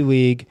the G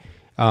League.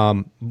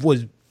 I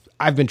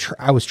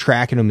was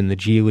tracking him in the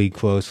G League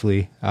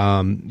closely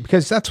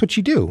because that's what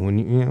you do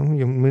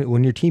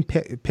when your team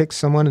picks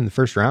someone in the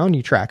first round.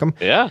 You track them.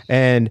 Yeah,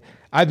 and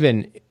I've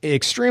been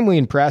extremely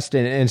impressed,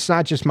 and it's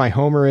not just my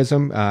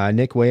homerism.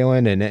 Nick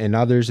Whalen and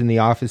others in the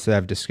office that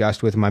I've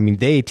discussed with him, I mean,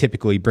 they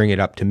typically bring it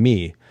up to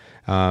me,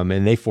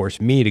 and they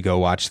force me to go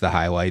watch the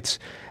highlights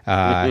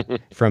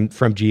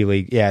from G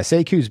League. Yeah,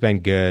 Sekou's been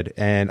good,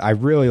 and I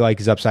really like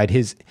his upside.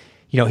 He's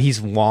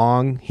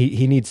long.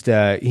 He needs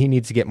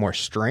to get more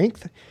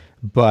strength,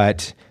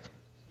 but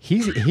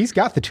he's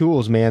got the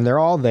tools, man. They're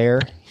all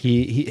there.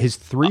 His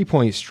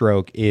 3-point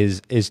stroke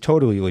is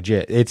totally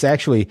legit. It's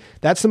actually,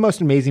 that's the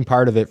most amazing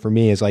part of it for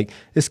me is like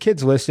this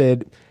kid's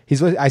listed.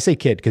 I say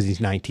kid because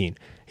he's 19.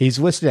 He's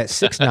listed at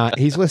 6'9".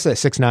 He's listed at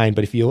 6'9",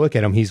 but if you look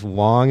at him, he's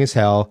long as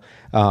hell.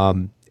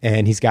 And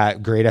he's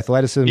got great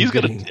athleticism. He's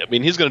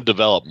gonna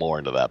develop more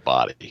into that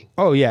body.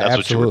 Oh yeah, that's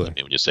absolutely. what you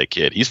mean when you say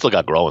kid. He's still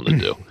got growing to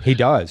do. He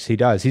does.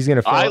 He's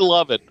gonna. I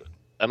love it,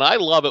 and I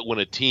love it when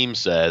a team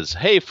says,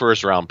 "Hey,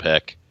 first round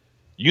pick,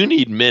 you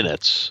need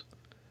minutes.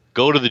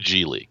 Go to the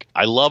G League."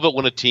 I love it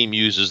when a team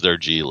uses their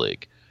G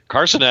League.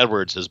 Carson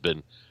Edwards has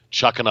been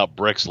chucking up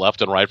bricks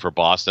left and right for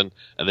Boston,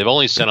 and they've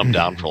only sent him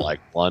down for like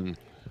one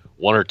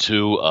or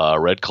two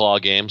Red Claw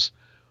games.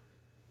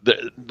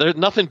 There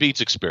nothing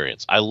beats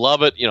experience. I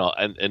love it,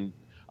 and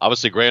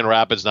obviously Grand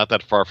Rapids not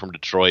that far from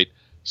Detroit.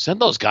 Send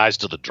those guys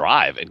to the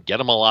Drive and get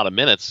them a lot of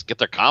minutes, get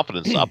their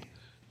confidence up,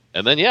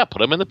 and then put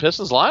them in the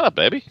Pistons lineup,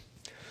 baby.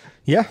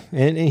 Yeah,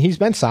 and he's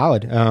been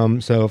solid.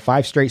 So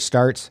 5 straight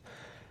starts.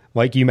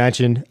 Like you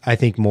mentioned, I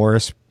think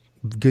Morris,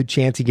 good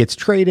chance he gets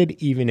traded.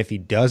 Even if he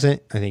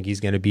doesn't, I think he's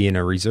going to be in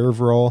a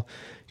reserve role.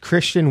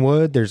 Christian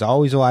Wood, there's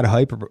always a lot of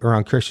hype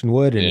around Christian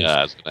Wood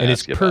and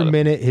his per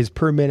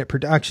minute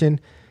production.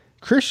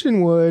 Christian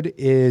Wood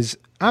is,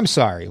 I'm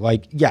sorry,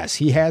 yes,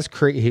 he has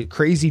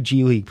crazy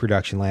G League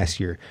production last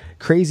year,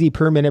 crazy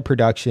per minute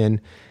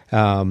production.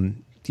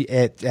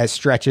 At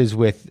stretches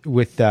with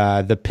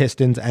the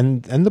Pistons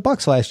and the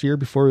Bucks last year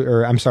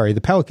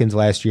the Pelicans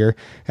last year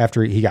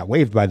after he got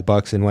waived by the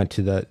Bucks and went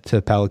to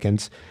the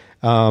Pelicans.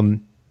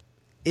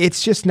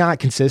 It's just not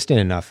consistent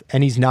enough,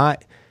 and he's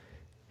not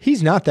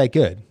that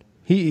good.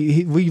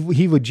 He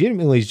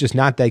legitimately is just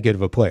not that good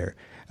of a player.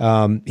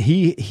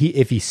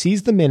 If he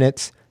sees the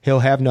minutes, he'll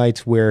have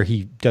nights where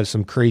he does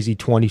some crazy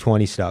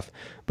 20-20 stuff.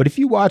 But if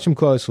you watch him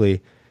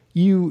closely,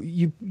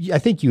 I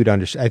think you would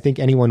understand. I think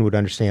anyone would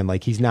understand.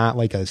 Like, he's not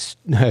like a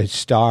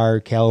star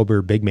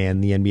caliber big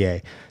man in the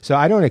NBA. So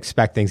I don't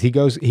expect things.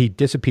 He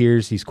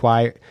disappears. He's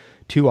quiet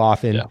too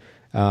often,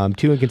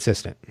 too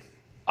inconsistent.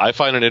 I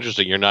find it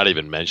interesting. You're not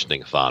even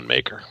mentioning Thon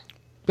Maker.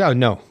 Oh,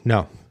 no,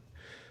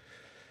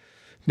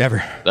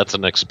 never. That's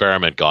an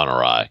experiment gone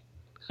awry.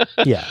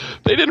 Yeah,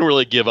 they didn't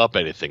really give up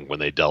anything when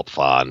they dealt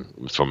Thon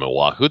from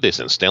Milwaukee. Who'd they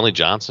send? Stanley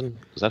Johnson?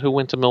 Is that who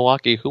went to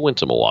Milwaukee? Who went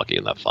to Milwaukee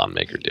in that Thon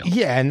Maker deal?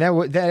 Yeah, and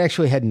that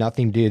actually had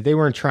nothing to do. They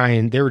weren't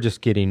trying. They were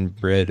just getting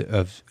rid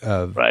of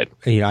right.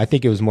 I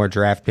think it was more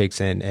draft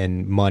picks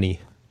and money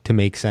to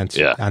make sense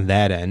on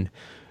that end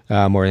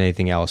more than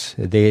anything else.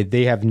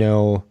 They have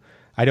no.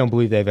 I don't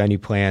believe they have any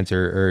plans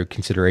or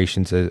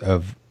considerations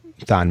of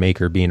Thon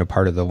Maker being a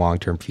part of the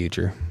long-term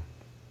future.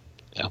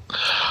 Yeah.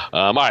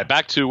 All right,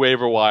 back to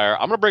waiver wire.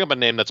 I'm going to bring up a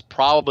name that's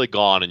probably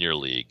gone in your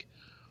league,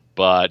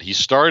 but he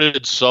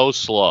started so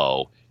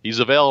slow. He's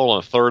available in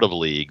a third of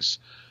leagues.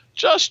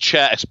 Just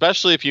check,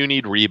 especially if you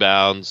need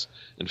rebounds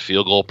and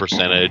field goal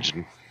percentage.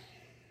 And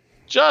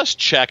just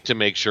check to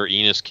make sure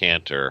Enes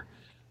Kanter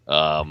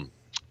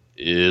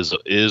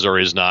is or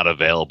is not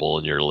available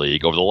in your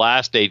league. Over the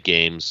last 8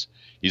 games,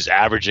 he's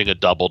averaging a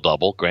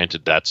double-double.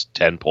 Granted, that's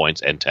 10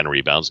 points and 10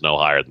 rebounds, no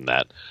higher than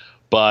that.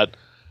 But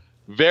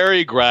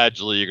very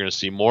gradually, you're going to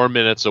see more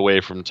minutes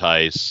away from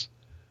Tice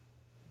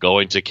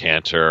going to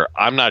Cantor.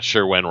 I'm not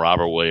sure when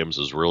Robert Williams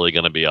is really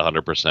going to be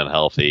 100%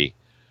 healthy.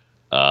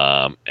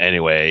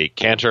 Anyway,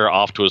 Cantor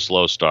off to a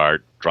slow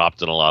start,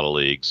 dropped in a lot of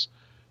leagues.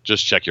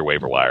 Just check your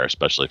waiver wire,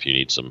 especially if you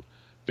need some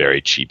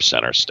very cheap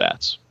center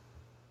stats.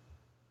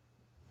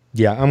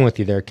 Yeah, I'm with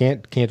you there.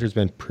 Cantor's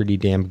been pretty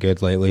damn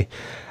good lately.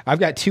 I've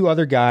got 2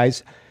 other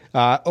guys.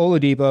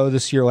 Oladipo,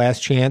 this is your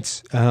last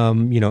chance.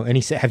 Any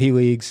heavy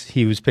leagues,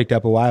 he was picked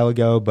up a while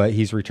ago, but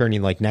he's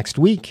returning like next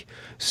week.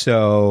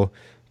 So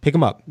pick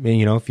him up.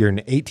 If you're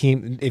in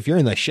 18, if you're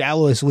in the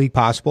shallowest league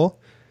possible,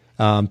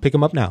 pick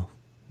him up now.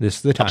 This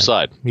is the time.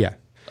 Upside. Yeah.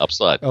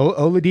 Upside.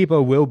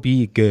 Oladipo will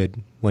be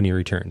good when he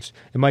returns.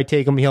 It might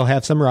take him. He'll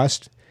have some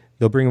rust.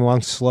 They'll bring him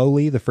along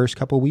slowly the first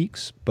couple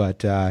weeks,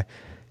 but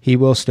he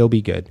will still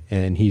be good,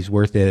 and he's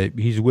worth it.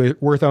 He's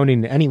worth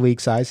owning any league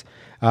size.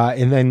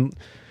 And then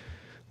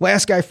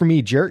last guy for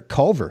me, Jarrett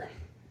Culver.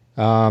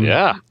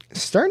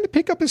 Starting to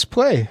pick up his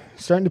play.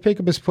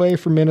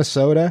 For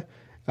Minnesota.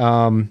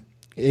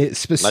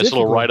 Nice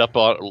little write up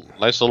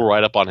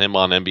on him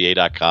on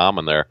NBA.com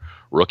and their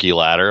rookie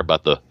ladder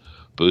about the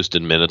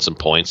boosted minutes and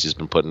points he's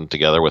been putting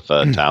together with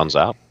Towns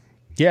out.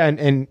 Yeah,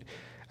 and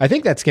I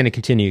think that's going to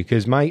continue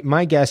because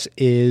my guess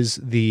is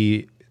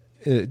the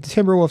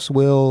Timberwolves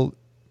will,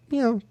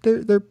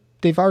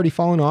 they've already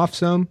fallen off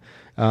some.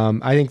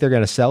 I think they're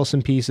going to sell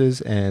some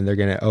pieces and they're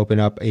going to open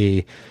up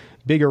a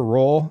bigger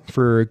role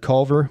for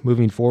Culver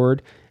moving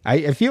forward.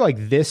 I feel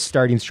like this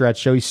starting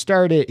stretch. So he's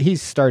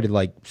started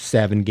like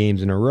 7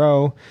 games in a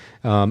row,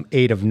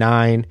 8 of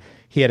 9.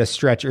 He had a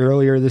stretch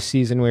earlier this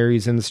season where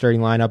he's in the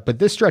starting lineup, but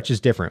this stretch is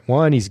different.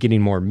 One, he's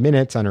getting more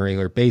minutes on a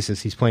regular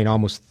basis. He's playing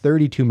almost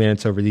 32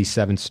 minutes over these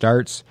 7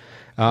 starts,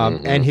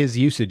 and his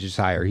usage is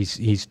higher.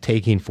 He's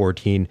taking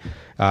 14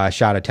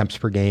 shot attempts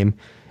per game.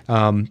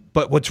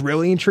 But what's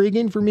really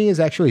intriguing for me is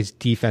actually his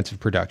defensive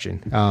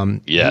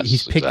production.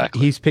 Exactly.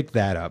 He's picked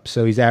that up.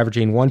 So he's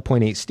averaging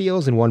 1.8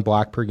 steals and 1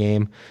 block per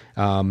game,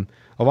 along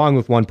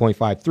with 1.5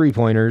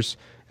 3-pointers.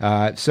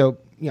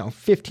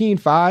 15-5,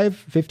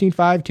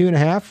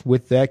 2.5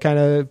 with that kind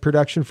of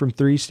production from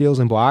 3 steals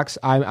and blocks.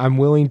 I'm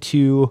willing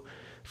to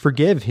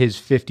forgive his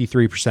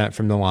 53%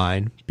 from the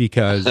line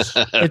because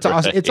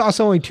it's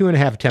also only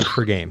 2.5 attempts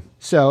per game.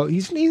 So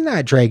he's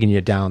not dragging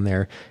you down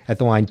there at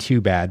the line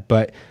too bad.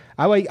 But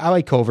I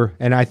like Culver,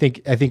 and I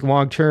think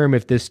long term,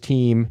 if this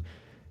team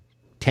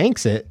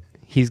tanks it,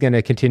 he's going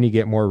to continue to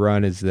get more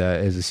run as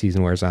the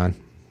season wears on.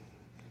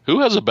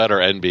 Who has a better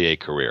NBA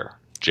career,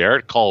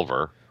 Jarrett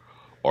Culver,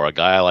 or a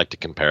guy I like to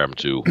compare him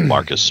to,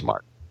 Marcus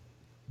Smart?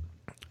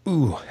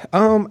 Ooh,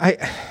 I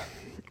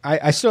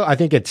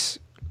think it's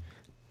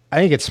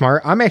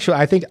Smart.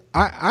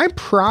 I'm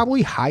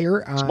probably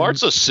higher on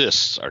Smart's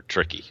assists are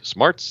tricky.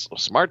 Smart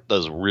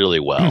does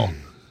really well.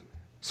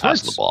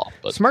 Passing the ball,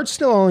 but Smart's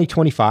still only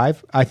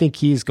 25. I think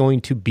he's going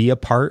to be a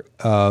part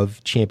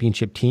of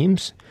championship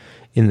teams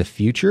in the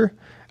future.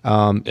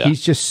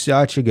 He's just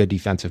such a good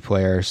defensive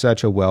player,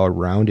 such a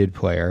well-rounded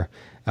player.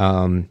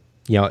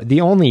 The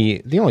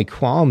only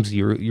qualms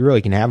you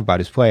really can have about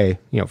his play,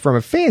 from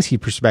a fantasy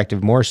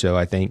perspective more so,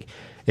 I think,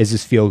 is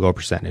his field goal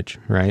percentage,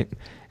 right?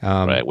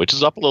 Right, which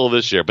is up a little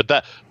this year.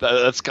 But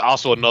that's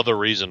also another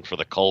reason for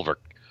the Culver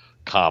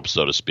comp,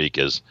 so to speak,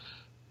 is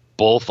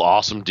both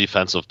awesome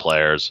defensive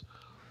players,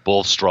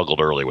 both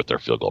struggled early with their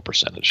field goal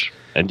percentage.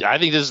 And I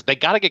think they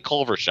got to get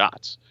Culver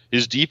shots.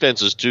 His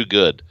defense is too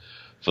good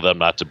for them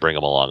not to bring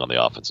him along on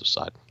the offensive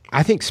side.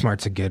 I think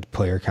Smart's a good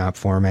player comp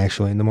for him,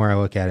 actually, and the more I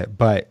look at it.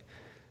 But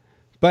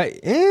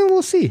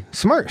we'll see.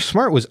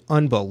 Smart was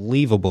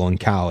unbelievable in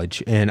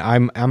college, and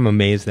I'm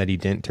amazed that he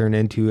didn't turn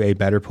into a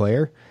better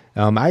player.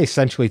 I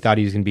essentially thought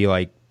he was going to be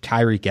like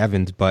Tyreek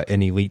Evans, but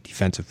an elite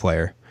defensive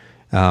player,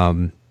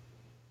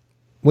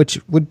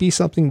 which would be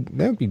something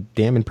that would be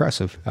damn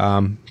impressive.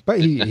 But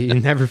he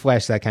never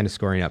flashed that kind of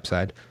scoring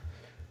upside.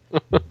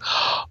 All right,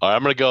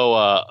 I'm going to go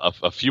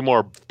a few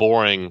more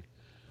boring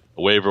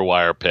waiver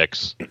wire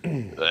picks.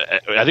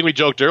 I think we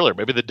joked earlier,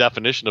 maybe the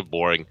definition of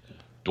boring.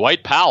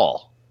 Dwight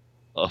Powell,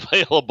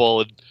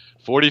 available in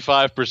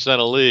 45%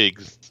 of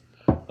leagues.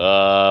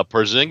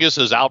 Porzingis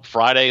is out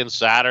Friday and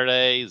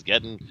Saturday. He's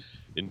getting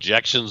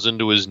injections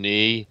into his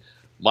knee.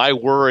 My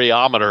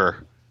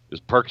worryometer is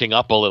perking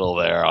up a little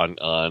there on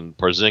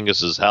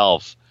Porzingis'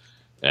 health,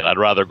 and I'd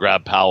rather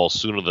grab Powell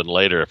sooner than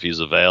later if he's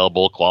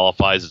available,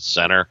 qualifies at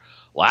center.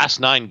 Last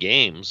 9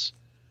 games,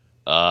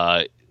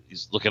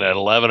 he's looking at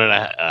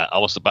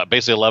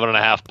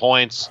 11.5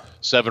 points,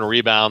 7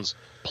 rebounds,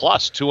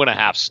 plus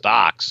 2.5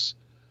 stocks.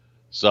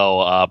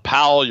 So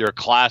Powell, your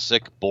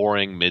classic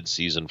boring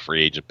midseason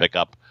free agent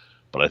pickup,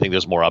 but I think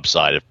there's more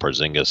upside if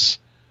Porzingis'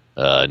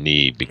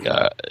 knee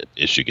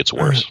issue gets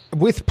worse.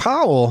 With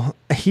Powell,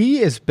 he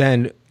has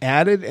been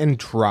added and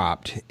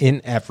dropped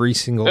in every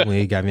single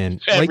league I'm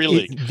in. Every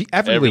league.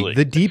 Every league.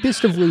 The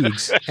deepest of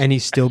leagues, and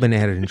he's still been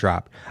added and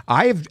dropped.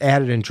 I have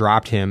added and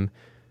dropped him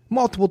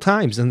multiple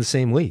times in the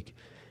same league.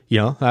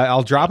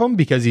 I'll drop him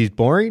because he's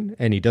boring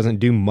and he doesn't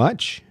do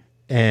much,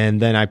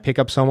 and then I pick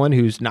up someone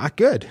who's not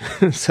good.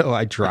 So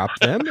I drop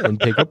them and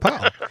pick up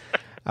Powell.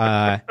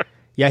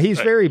 He's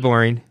very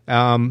boring.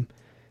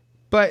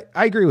 But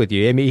I agree with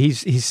you. I mean,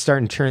 he's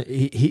starting to turn.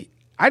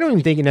 I don't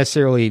even think it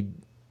necessarily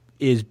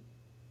is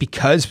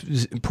because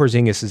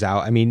Porzingis is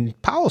out. I mean,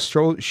 Powell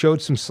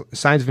showed some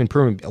signs of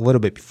improvement a little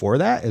bit before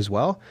that as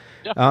well.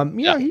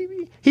 Yeah.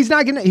 He's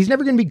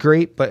never gonna be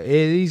great, but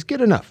he's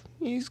good enough.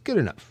 He's good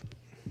enough.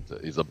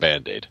 He's a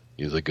Band-Aid.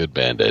 He's a good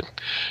Band-Aid.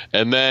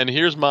 And then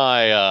here's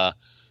my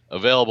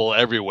available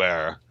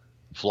everywhere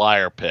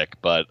flyer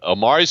pick, but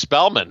Omari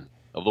Spellman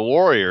of the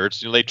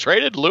Warriors. They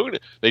traded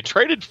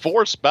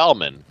for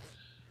Spellman.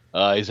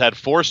 He's had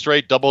 4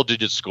 straight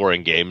double-digit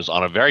scoring games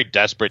on a very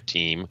desperate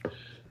team.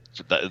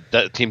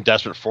 That team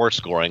desperate for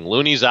scoring.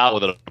 Looney's out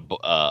with an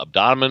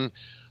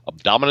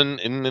abdomen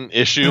in an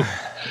issue.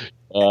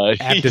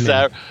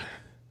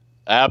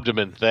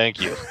 Abdomen. Thank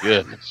you.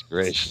 Goodness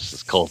gracious,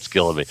 this cold's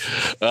killing me.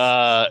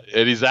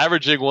 And he's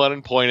averaging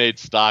 1.8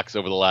 stocks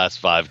over the last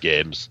 5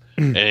 games.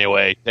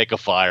 Anyway, take a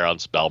fire on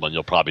Spellman.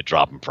 You'll probably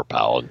drop him for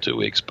Powell in 2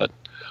 weeks, but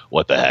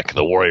what the heck?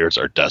 The Warriors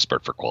are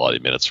desperate for quality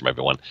minutes from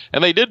everyone.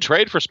 And they did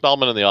trade for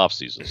Spellman in the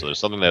offseason, so there's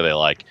something that they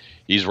like.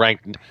 He's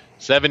ranked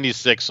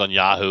 76 on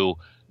Yahoo,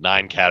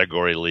 9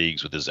 category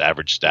leagues with his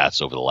average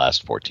stats over the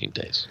last 14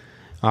 days.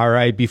 All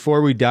right,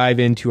 before we dive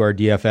into our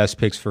DFS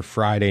picks for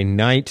Friday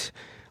night,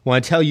 I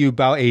want to tell you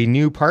about a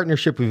new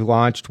partnership we've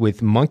launched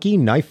with Monkey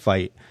Knife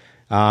Fight.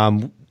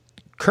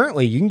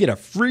 Currently, you can get a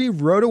free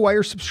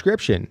RotoWire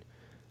subscription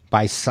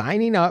by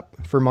signing up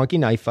for Monkey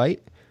Knife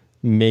Fight,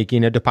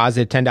 making a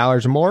deposit of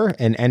 $10 or more,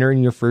 and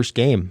entering your first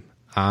game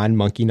on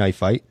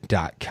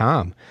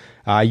monkeyknifefight.com.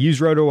 Use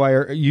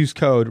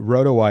code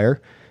RotoWire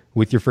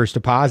with your first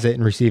deposit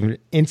and receive an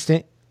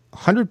instant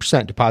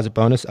 100% deposit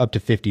bonus up to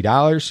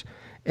 $50.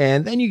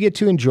 And then you get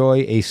to enjoy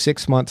a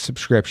 6-month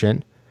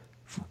subscription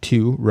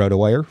to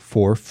RotoWire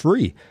for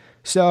free.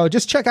 So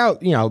just check out,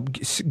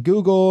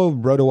 Google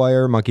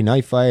RotoWire Monkey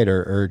Knife Fight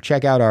or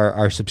check out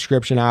our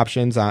subscription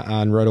options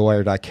on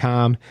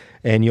rotowire.com,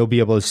 and you'll be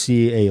able to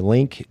see a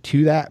link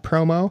to that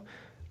promo.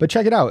 But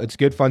check it out. It's a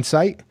good, fun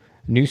site,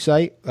 new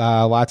site,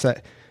 lots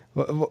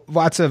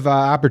of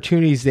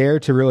opportunities there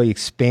to really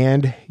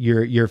expand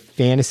your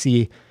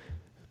fantasy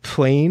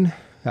playing.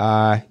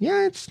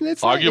 It's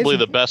arguably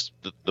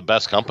the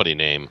best company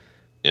name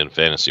in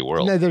fantasy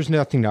world. No, there's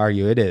nothing to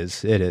argue. It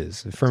is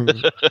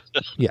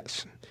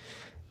yes.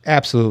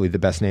 Absolutely the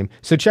best name.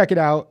 So check it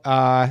out.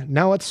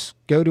 Now let's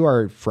go to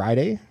our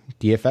Friday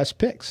DFS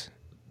picks.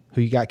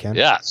 Who you got, Ken?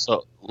 Yeah,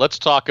 so let's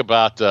talk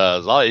about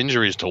there's a lot of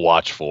injuries to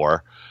watch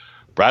for.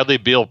 Bradley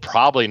Beal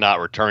probably not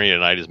returning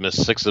tonight. He's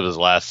missed 6 of his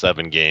last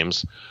 7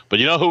 games. But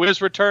you know who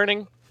is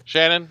returning,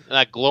 Shannon? In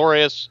that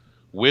glorious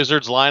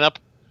Wizards lineup?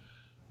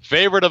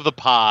 Favorite of the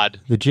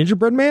pod. The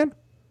Gingerbread Man?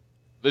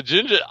 The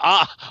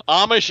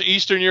Amish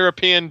Eastern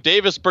European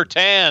Davis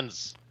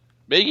Bertans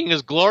making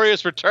his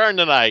glorious return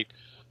tonight.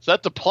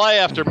 Set to play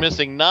after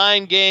missing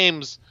 9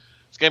 games.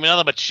 It's going to be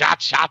nothing but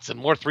shots, and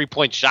more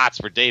 3-point shots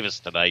for Davis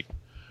tonight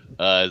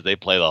as they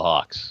play the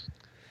Hawks.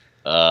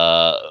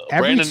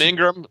 Brandon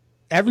Ingram.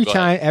 Every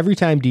time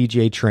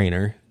DJ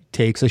Trainer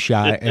takes a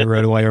shot at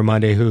RotoWire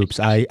Monday Hoops,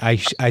 I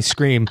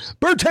scream,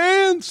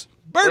 Bertans!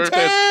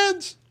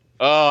 Bertans!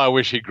 Oh, I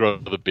wish he'd grow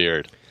the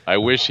beard. I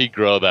wish he'd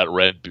grow that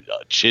red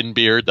chin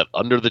beard, that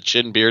under the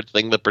chin beard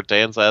thing that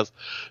Bertans has.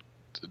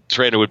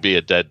 Trainer would be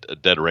a dead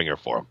ringer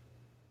for him.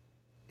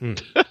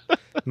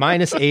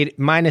 minus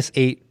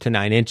 8 to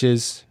 9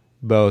 inches,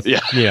 both.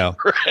 Yeah,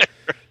 right.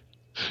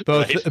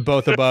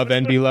 both above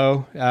and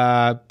below.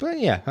 But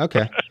yeah,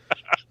 okay.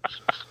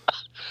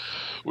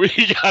 We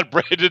got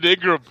Brandon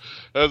Ingram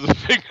has a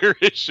finger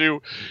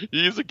issue.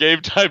 He's a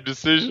game time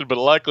decision, but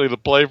likely to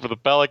play for the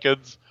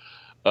Pelicans.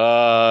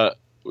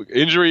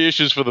 Injury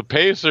issues for the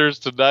Pacers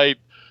tonight.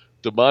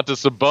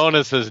 Domantas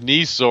Sabonis has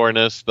knee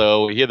soreness,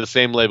 though he had the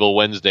same label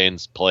Wednesday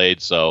and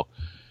played, so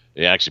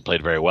he actually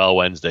played very well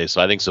Wednesday,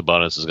 so I think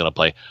Sabonis is going to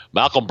play.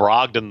 Malcolm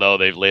Brogdon, though,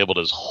 they've labeled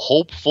as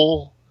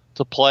hopeful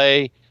to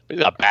play. He's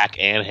got back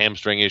and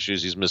hamstring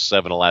issues. He's missed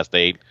 7 of the last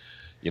 8.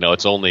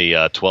 It's only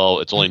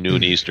 12. It's only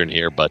noon Eastern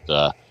here, but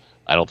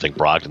I don't think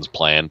Brogdon's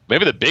playing.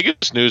 Maybe the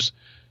biggest news,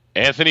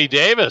 Anthony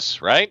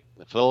Davis, right,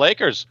 for the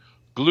Lakers.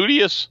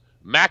 Gluteus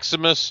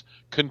maximus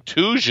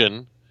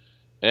contusion,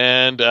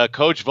 and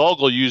Coach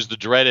Vogel used the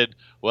dreaded,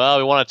 we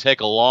want to take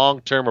a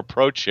long-term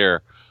approach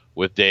here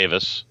with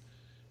Davis.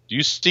 Do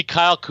you see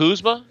Kyle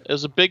Kuzma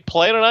as a big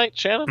play tonight,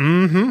 Shannon?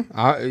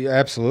 Mm-hmm.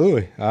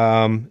 Absolutely.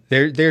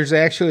 There's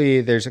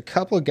a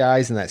couple of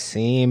guys in that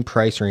same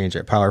price range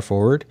at power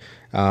forward,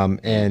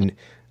 and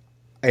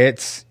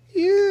there's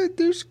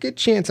a good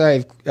chance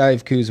I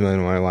have Kuzma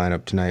in my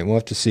lineup tonight. We'll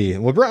have to see.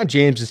 LeBron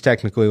James is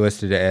technically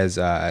listed as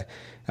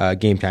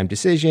game time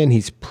decision.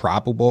 He's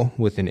probable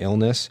with an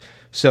illness,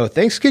 So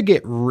things could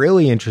get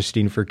really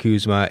interesting for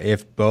Kuzma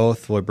if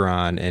both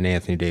LeBron and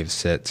Anthony Davis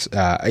sit.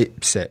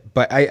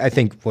 But I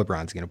think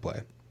LeBron's going to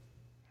play.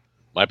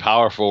 My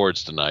power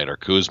forwards tonight are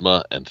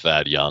Kuzma and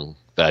Thad Young.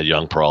 Thad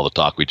Young, for all the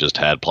talk we just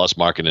had, plus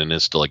Markkanen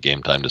is still a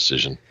game-time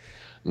decision.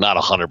 Not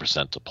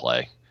 100% to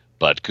play,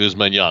 but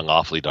Kuzma and Young,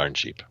 awfully darn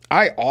cheap.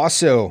 I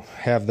also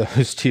have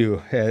those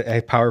two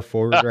at power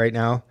forward right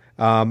now.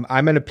 I'm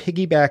going to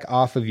piggyback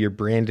off of your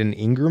Brandon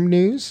Ingram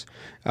news.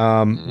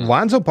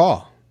 Lonzo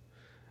Ball.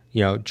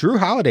 Drew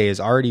Holiday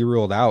is already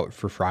ruled out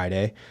for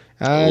Friday.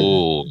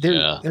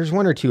 There's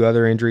one or two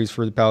other injuries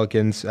for the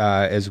Pelicans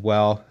as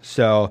well,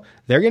 so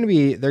they're going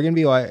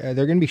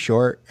to be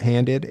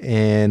short-handed.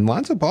 And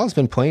Lonzo Ball's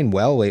been playing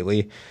well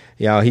lately.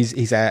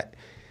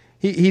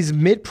 He's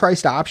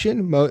mid-priced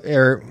option,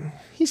 or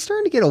he's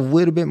starting to get a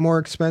little bit more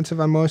expensive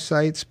on most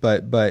sites,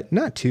 but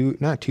not too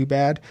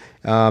bad.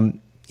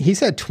 He's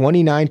had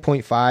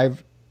 29.5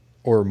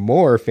 or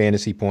more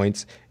fantasy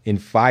points in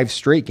 5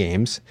 straight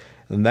games.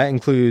 And that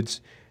includes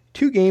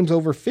 2 games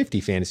over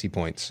 50 fantasy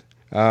points.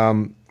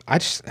 I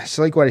just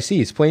like what I see.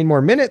 He's playing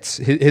more minutes.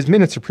 His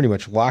minutes are pretty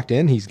much locked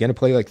in. He's going to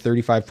play like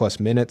 35 plus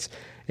minutes,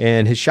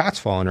 and his shot's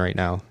falling right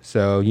now.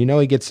 So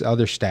he gets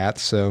other stats.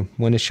 So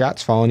when his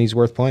shot's falling, he's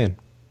worth playing.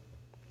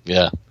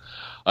 Yeah.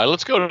 All right,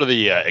 let's go to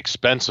the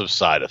expensive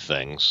side of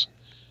things.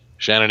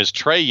 Shannon, is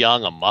Trae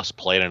Young a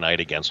must-play tonight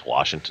against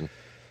Washington?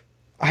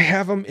 I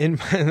have him in.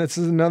 This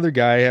is another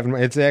guy.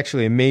 It's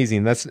actually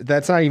amazing. That's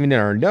not even in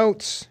our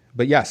notes.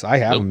 But yes, I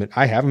have him.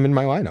 I have him in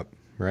my lineup,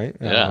 right?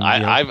 Yeah,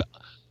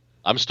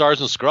 I'm stars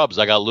and scrubs.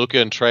 I got Luka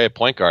and Trae at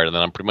point guard, and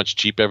then I'm pretty much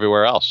cheap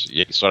everywhere else.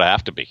 You sort of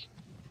have to be.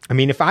 I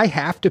mean, if I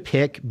have to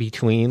pick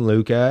between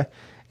Luka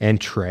and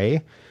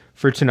Trae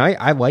for tonight,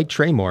 I like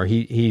Trae more.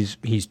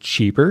 He's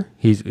cheaper.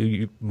 He's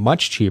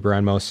much cheaper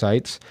on most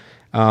sites.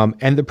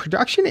 And the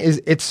production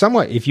it's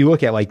somewhat, if you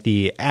look at like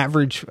the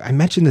average, I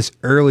mentioned this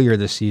earlier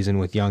this season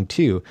with Young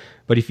too,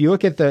 but if you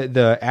look at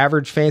the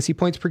average fantasy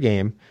points per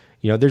game,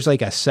 there's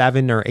like a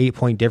 7 or 8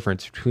 point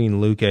difference between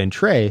Luka and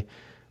Trae.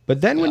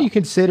 But then when you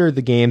consider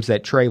the games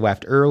that Trae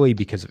left early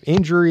because of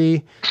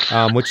injury,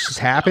 which has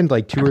happened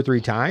like 2 or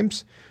 3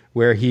 times,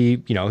 where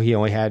he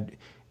only had,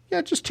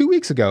 just 2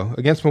 weeks ago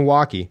against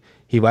Milwaukee,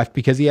 he left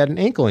because he had an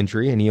ankle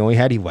injury and he only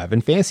had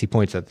 11 fantasy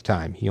points at the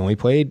time. He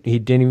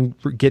didn't even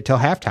get till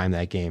halftime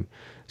that game.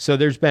 So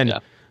there's been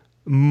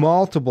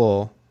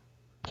multiple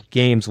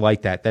games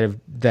like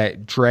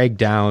that dragged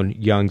down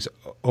Young's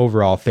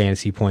overall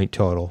fantasy point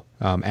total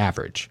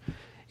average.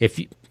 If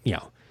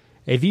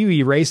you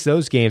erase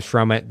those games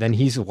from it, then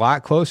he's a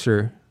lot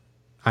closer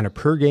on a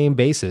per game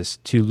basis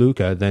to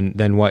Luka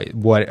than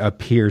what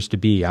appears to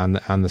be on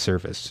the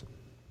surface.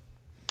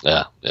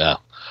 Yeah.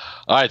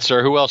 All right,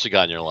 sir. Who else you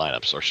got in your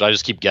lineups, or should I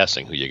just keep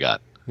guessing who you got?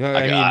 No,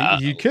 I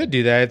mean you could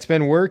do that. It's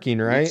been working,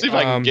 right? Let's see if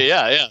I can get.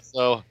 Yeah.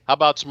 So how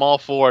about small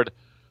forward?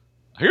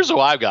 Here's who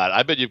I've got.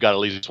 I bet you've got at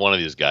least one of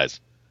these guys.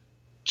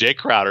 Jay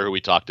Crowder, who we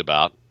talked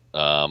about,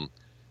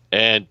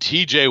 and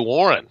T.J.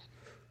 Warren.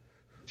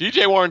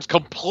 T.J. Warren's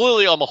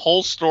completely on the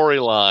whole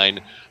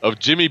storyline of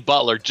Jimmy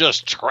Butler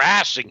just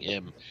trashing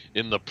him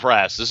in the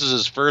press. This is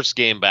his first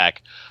game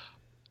back.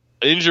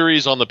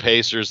 Injuries on the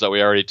Pacers that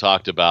we already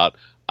talked about.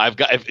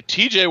 If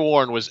T.J.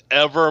 Warren was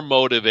ever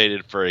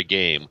motivated for a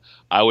game,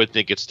 I would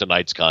think it's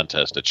tonight's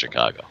contest at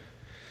Chicago.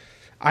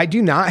 I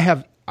do not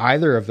have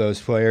either of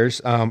those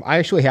players. I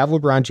actually have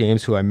LeBron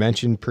James, who I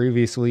mentioned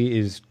previously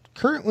is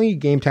currently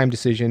game time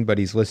decision, but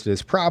he's listed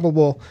as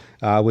probable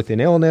with an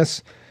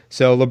illness.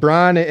 So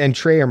LeBron and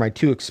Trae are my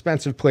 2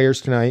 expensive players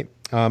tonight.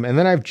 And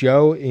then I have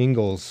Joe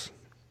Ingles.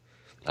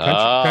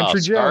 Country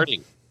Joe.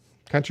 Starting.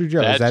 Country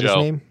Joe. Is that Joe.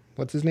 His name?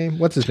 What's his name?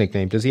 What's his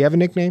nickname? Does he have a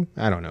nickname?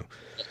 I don't know.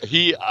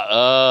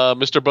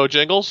 Mr.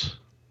 Bojangles?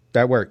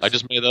 That works. I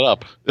just made that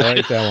up. I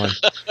like that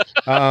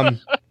one.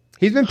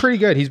 He's been pretty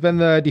good. He's been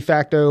the de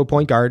facto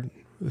point guard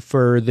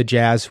for the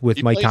Jazz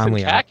with Mike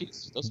Conley.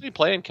 Doesn't he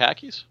play in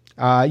khakis?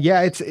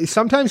 Yeah, it's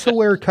sometimes he'll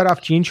wear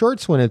cutoff jean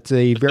shorts when it's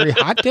a very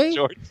hot day.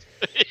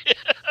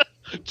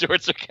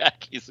 Jorts or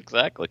khakis,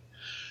 exactly.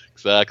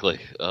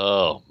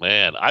 Oh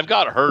man, I've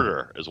got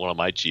Herter as one of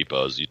my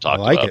cheapos. You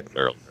talked about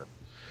earlier.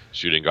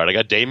 Shooting guard. I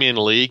got Damian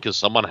Lee because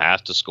someone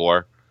has to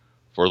score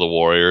for the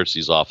Warriors.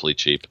 He's awfully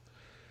cheap.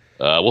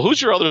 Well,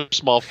 who's your other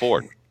small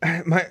forward?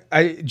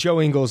 Joe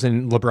Ingles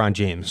and LeBron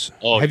James.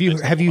 Oh, have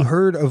you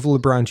heard of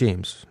LeBron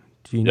James?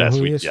 Do you know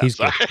who he is? Yes.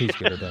 He's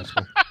good at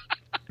basketball.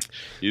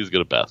 He's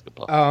good at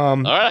basketball.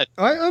 All right.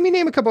 Let me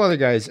name a couple other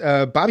guys.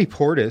 Bobby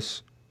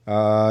Portis.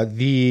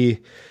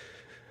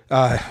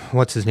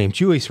 What's his name?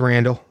 Julius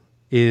Randle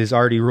is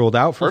already ruled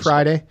out for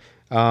Friday.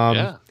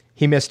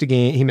 He missed a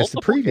game. He missed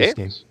the previous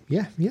game.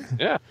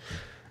 Yeah.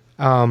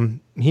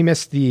 He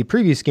missed the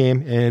previous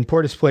game, and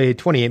Portis played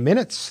 28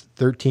 minutes,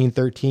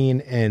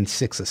 13, and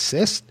 6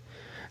 assists.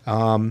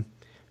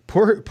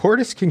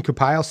 Portis can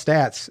compile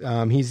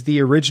stats. He's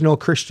the original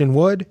Christian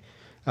Wood,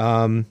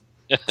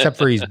 except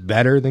for he's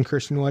better than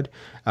Christian Wood.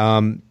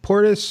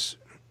 Portis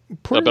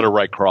a better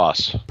right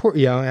cross.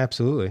 Yeah,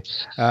 absolutely.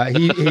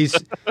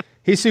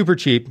 He's super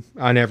cheap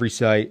on every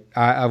site.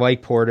 I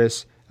like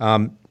Portis.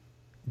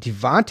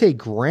 Devontae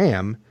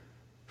Graham,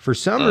 for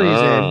some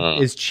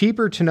reason, is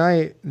cheaper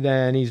tonight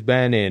than he's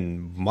been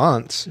in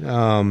months.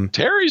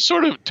 Terry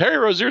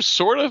Rozier's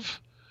sort of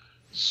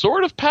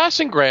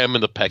passing Graham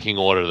in the pecking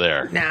order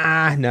there.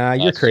 Nah,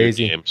 you're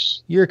crazy.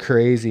 You're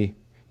crazy.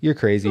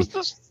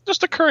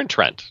 Just a current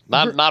trend,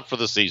 not for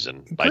the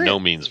season. By no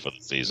means for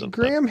the season.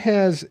 Graham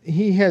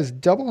has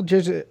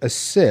double-digit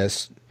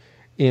assists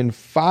in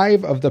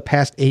 5 of the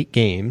past 8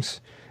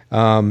 games.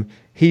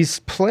 He's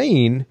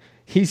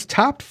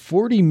topped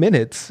 40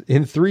 minutes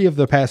in 3 of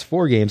the past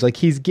 4 games. Like,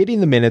 he's getting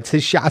the minutes.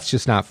 His shot's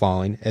just not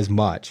falling as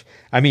much.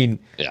 I mean,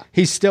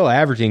 he's still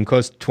averaging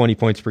close to 20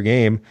 points per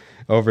game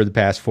over the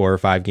past 4 or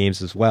 5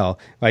 games as well.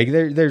 Like,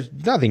 there's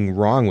nothing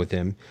wrong with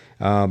him.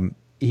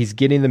 He's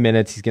getting the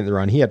minutes. He's getting the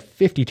run. He had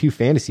 52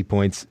 fantasy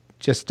points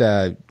just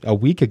a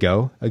week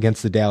ago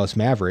against the Dallas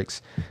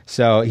Mavericks.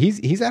 So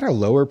he's at a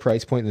lower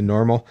price point than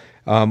normal.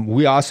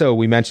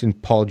 We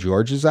mentioned Paul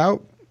George is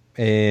out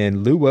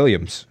and Lou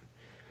Williams.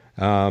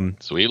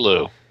 Sweet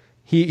Lou.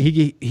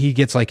 He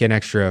gets like an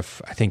extra,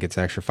 I think it's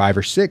an extra 5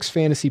 or 6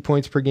 fantasy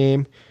points per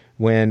game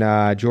when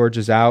George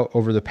is out.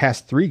 Over the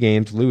past 3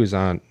 games,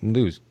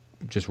 Lou's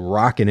just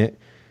rocking it,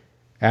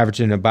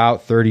 averaging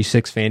about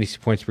 36 fantasy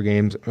points per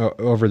game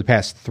over the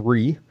past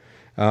 3.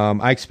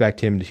 I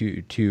expect him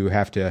to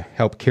have to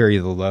help carry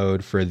the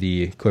load for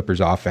the Clippers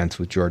offense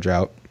with George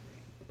out.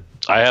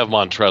 I have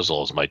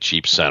Montrezl as my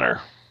cheap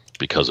center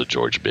because of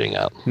George being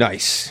out.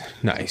 Nice.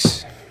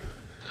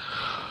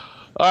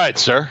 All right,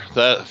 sir.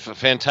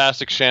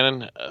 Fantastic,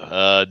 Shannon.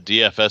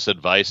 DFS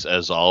advice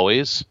as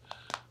always.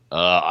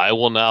 I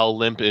will now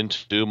limp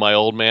into my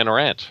old man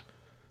rant.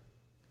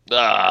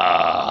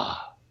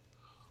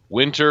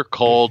 Winter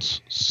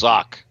colds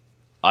suck.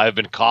 I've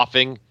been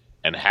coughing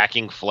and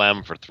hacking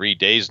phlegm for 3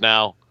 days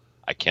now.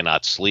 I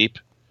cannot sleep.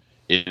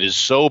 It is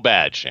so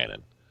bad,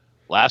 Shannon.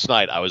 Last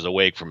night I was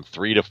awake from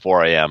 3 to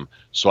 4 a.m.,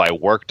 so I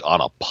worked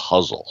on a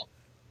puzzle.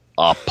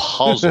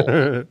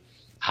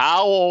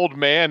 How old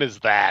man is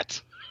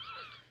that?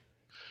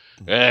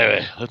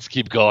 Anyway, let's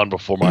keep going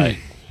before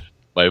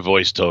my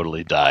voice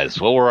totally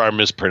dies. What were our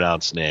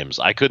mispronounced names?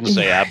 I couldn't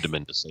say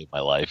abdomen to save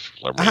my life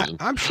for some reason.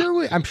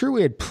 I'm sure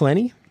we had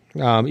plenty.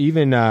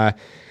 Even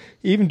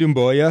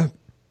Doumbouya.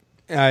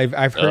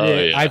 I've heard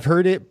it. Yeah. I've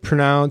heard it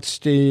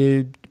pronounced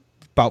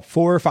about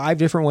 4 or 5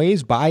 different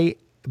ways by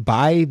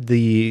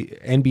the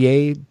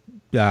NBA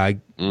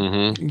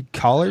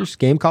callers,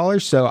 game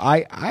callers. So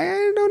I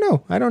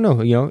don't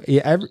know. You know,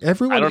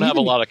 everyone. I don't have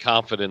a lot of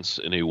confidence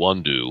in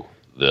Iwundu,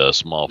 the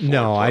small forward.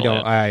 No, I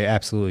don't. I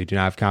absolutely do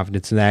not have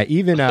confidence in that.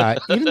 Even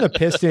the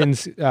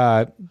Pistons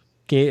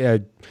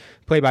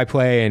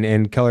play-by-play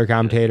and color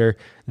commentator,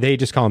 they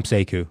just call him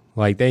Sekou.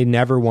 Like, they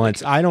never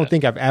once. I don't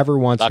think I've ever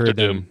once Dr. heard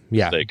Doom, them.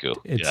 Yeah, Sekou.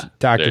 It's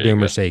Dr.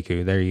 Doom or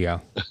Sekou. There you go.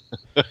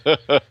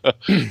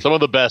 Some of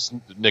the best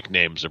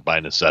nicknames are by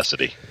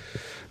necessity.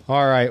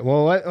 All right.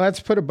 Well, let's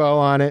put a bow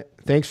on it.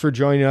 Thanks for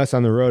joining us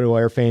on the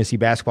RotoWire Fantasy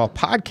Basketball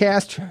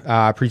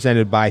Podcast,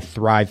 presented by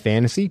Thrive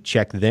Fantasy.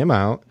 Check them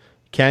out.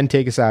 Ken,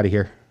 take us out of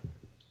here.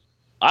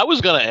 I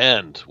was going to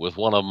end with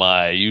one of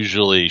my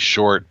usually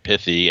short,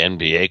 pithy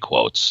NBA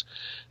quotes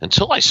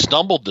until I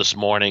stumbled this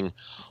morning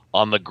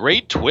on the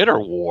great Twitter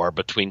war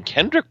between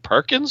Kendrick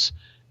Perkins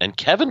and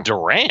Kevin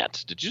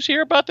Durant. Did you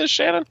hear about this,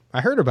 Shannon? I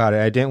heard about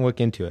it. I didn't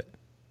look into it.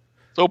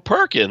 So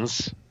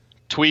Perkins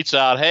tweets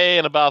out, "Hey,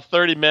 in about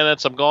 30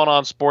 minutes, I'm going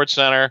on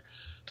SportsCenter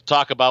to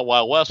talk about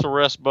why Russell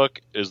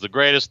Westbrook is the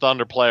greatest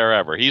Thunder player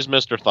ever. He's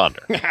Mr.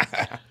 Thunder."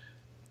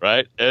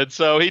 Right? And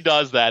so he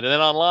does that. And then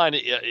online,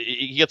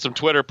 he gets some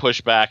Twitter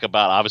pushback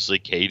about, obviously,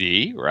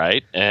 KD,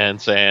 right? And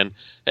saying,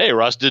 hey,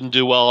 Russ didn't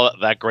do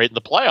that great in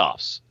the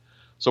playoffs.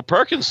 So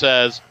Perkins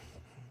says,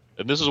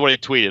 and this is what he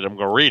tweeted. I'm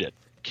going to read it.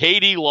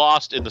 KD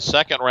lost in the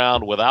second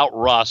round without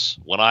Russ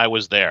when I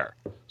was there.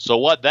 So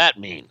what'd that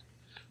mean?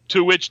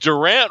 To which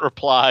Durant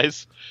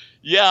replies,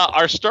 yeah,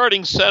 our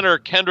starting center,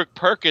 Kendrick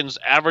Perkins,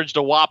 averaged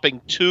a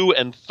whopping 2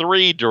 and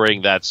 3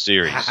 during that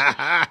series.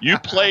 You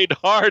played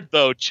hard,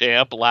 though,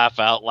 champ. Laugh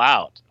out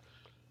loud.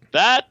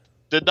 That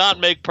did not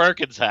make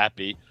Perkins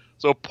happy.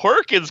 So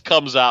Perkins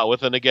comes out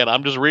with, and again,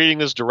 I'm just reading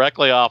this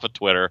directly off of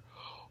Twitter.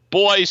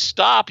 Boy,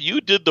 stop.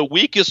 You did the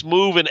weakest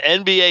move in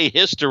NBA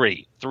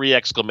history. 3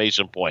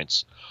 exclamation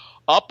points.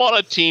 Up on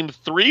a team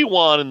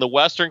 3-1 in the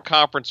Western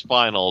Conference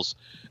Finals,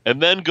 and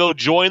then go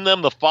join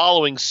them the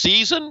following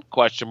season?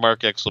 Question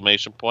mark,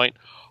 exclamation point.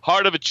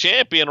 Heart of a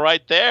champion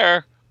right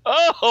there.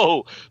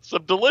 Oh,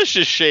 some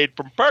delicious shade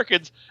from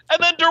Perkins.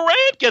 And then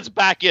Durant gets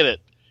back in it.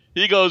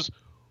 He goes,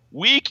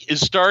 Weak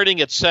is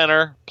starting at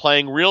center,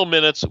 playing real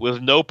minutes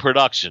with no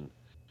production.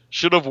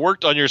 Should have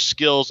worked on your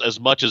skills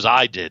as much as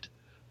I did,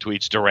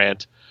 tweets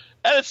Durant.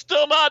 And it's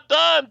still not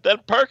done. Then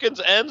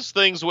Perkins ends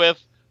things with,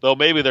 though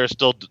maybe they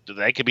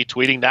could be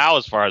tweeting now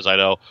as far as I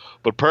know,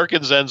 but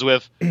Perkins ends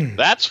with,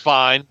 that's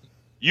fine.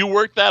 You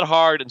worked that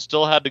hard and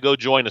still had to go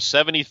join a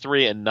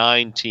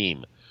 73-9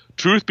 team.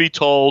 Truth be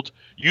told,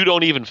 you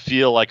don't even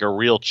feel like a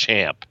real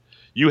champ.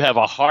 You have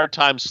a hard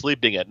time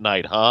sleeping at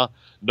night, huh?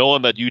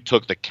 Knowing that you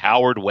took the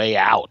coward way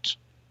out.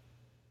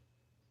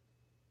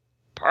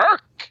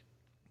 Perk.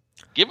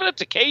 giving it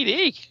to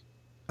KD.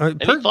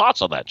 Any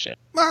thoughts on that shit?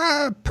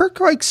 Perk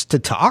likes to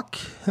talk.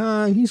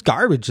 He's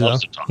garbage, though.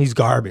 He's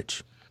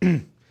garbage.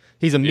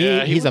 He's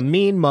a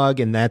mean mug,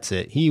 and that's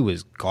it. He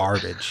was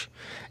garbage.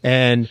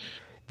 And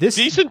this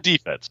decent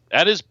defense.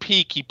 At his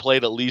peak, he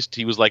played at least.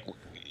 He was at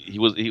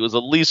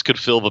least could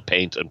fill the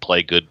paint and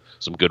play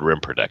some good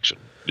rim protection.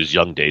 His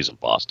young days in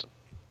Boston.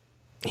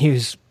 He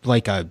was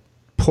like a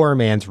poor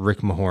man's Rick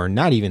Mahorn.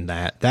 Not even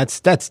that. That's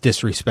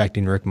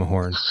disrespecting Rick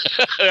Mahorn.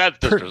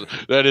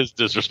 That is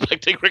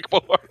disrespecting Rick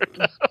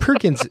Mahorn.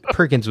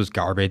 Perkins was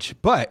garbage,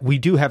 but we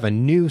do have a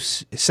new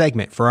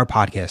segment for our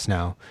podcast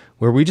now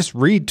where we just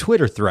read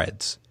Twitter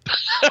threads.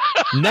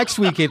 Next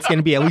week, it's going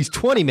to be at least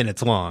 20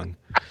 minutes long.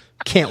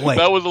 Can't wait.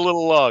 That was a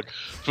little long.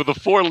 For the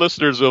 4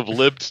 listeners who have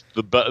lived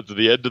to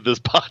the end of this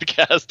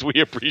podcast, we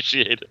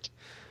appreciate it.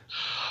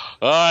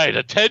 All right,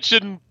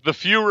 attention, the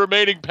few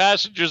remaining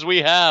passengers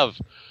we have.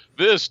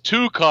 This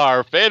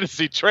 2-car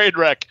fantasy train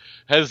wreck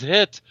has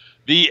hit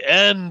the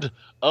end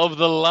of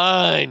the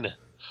line.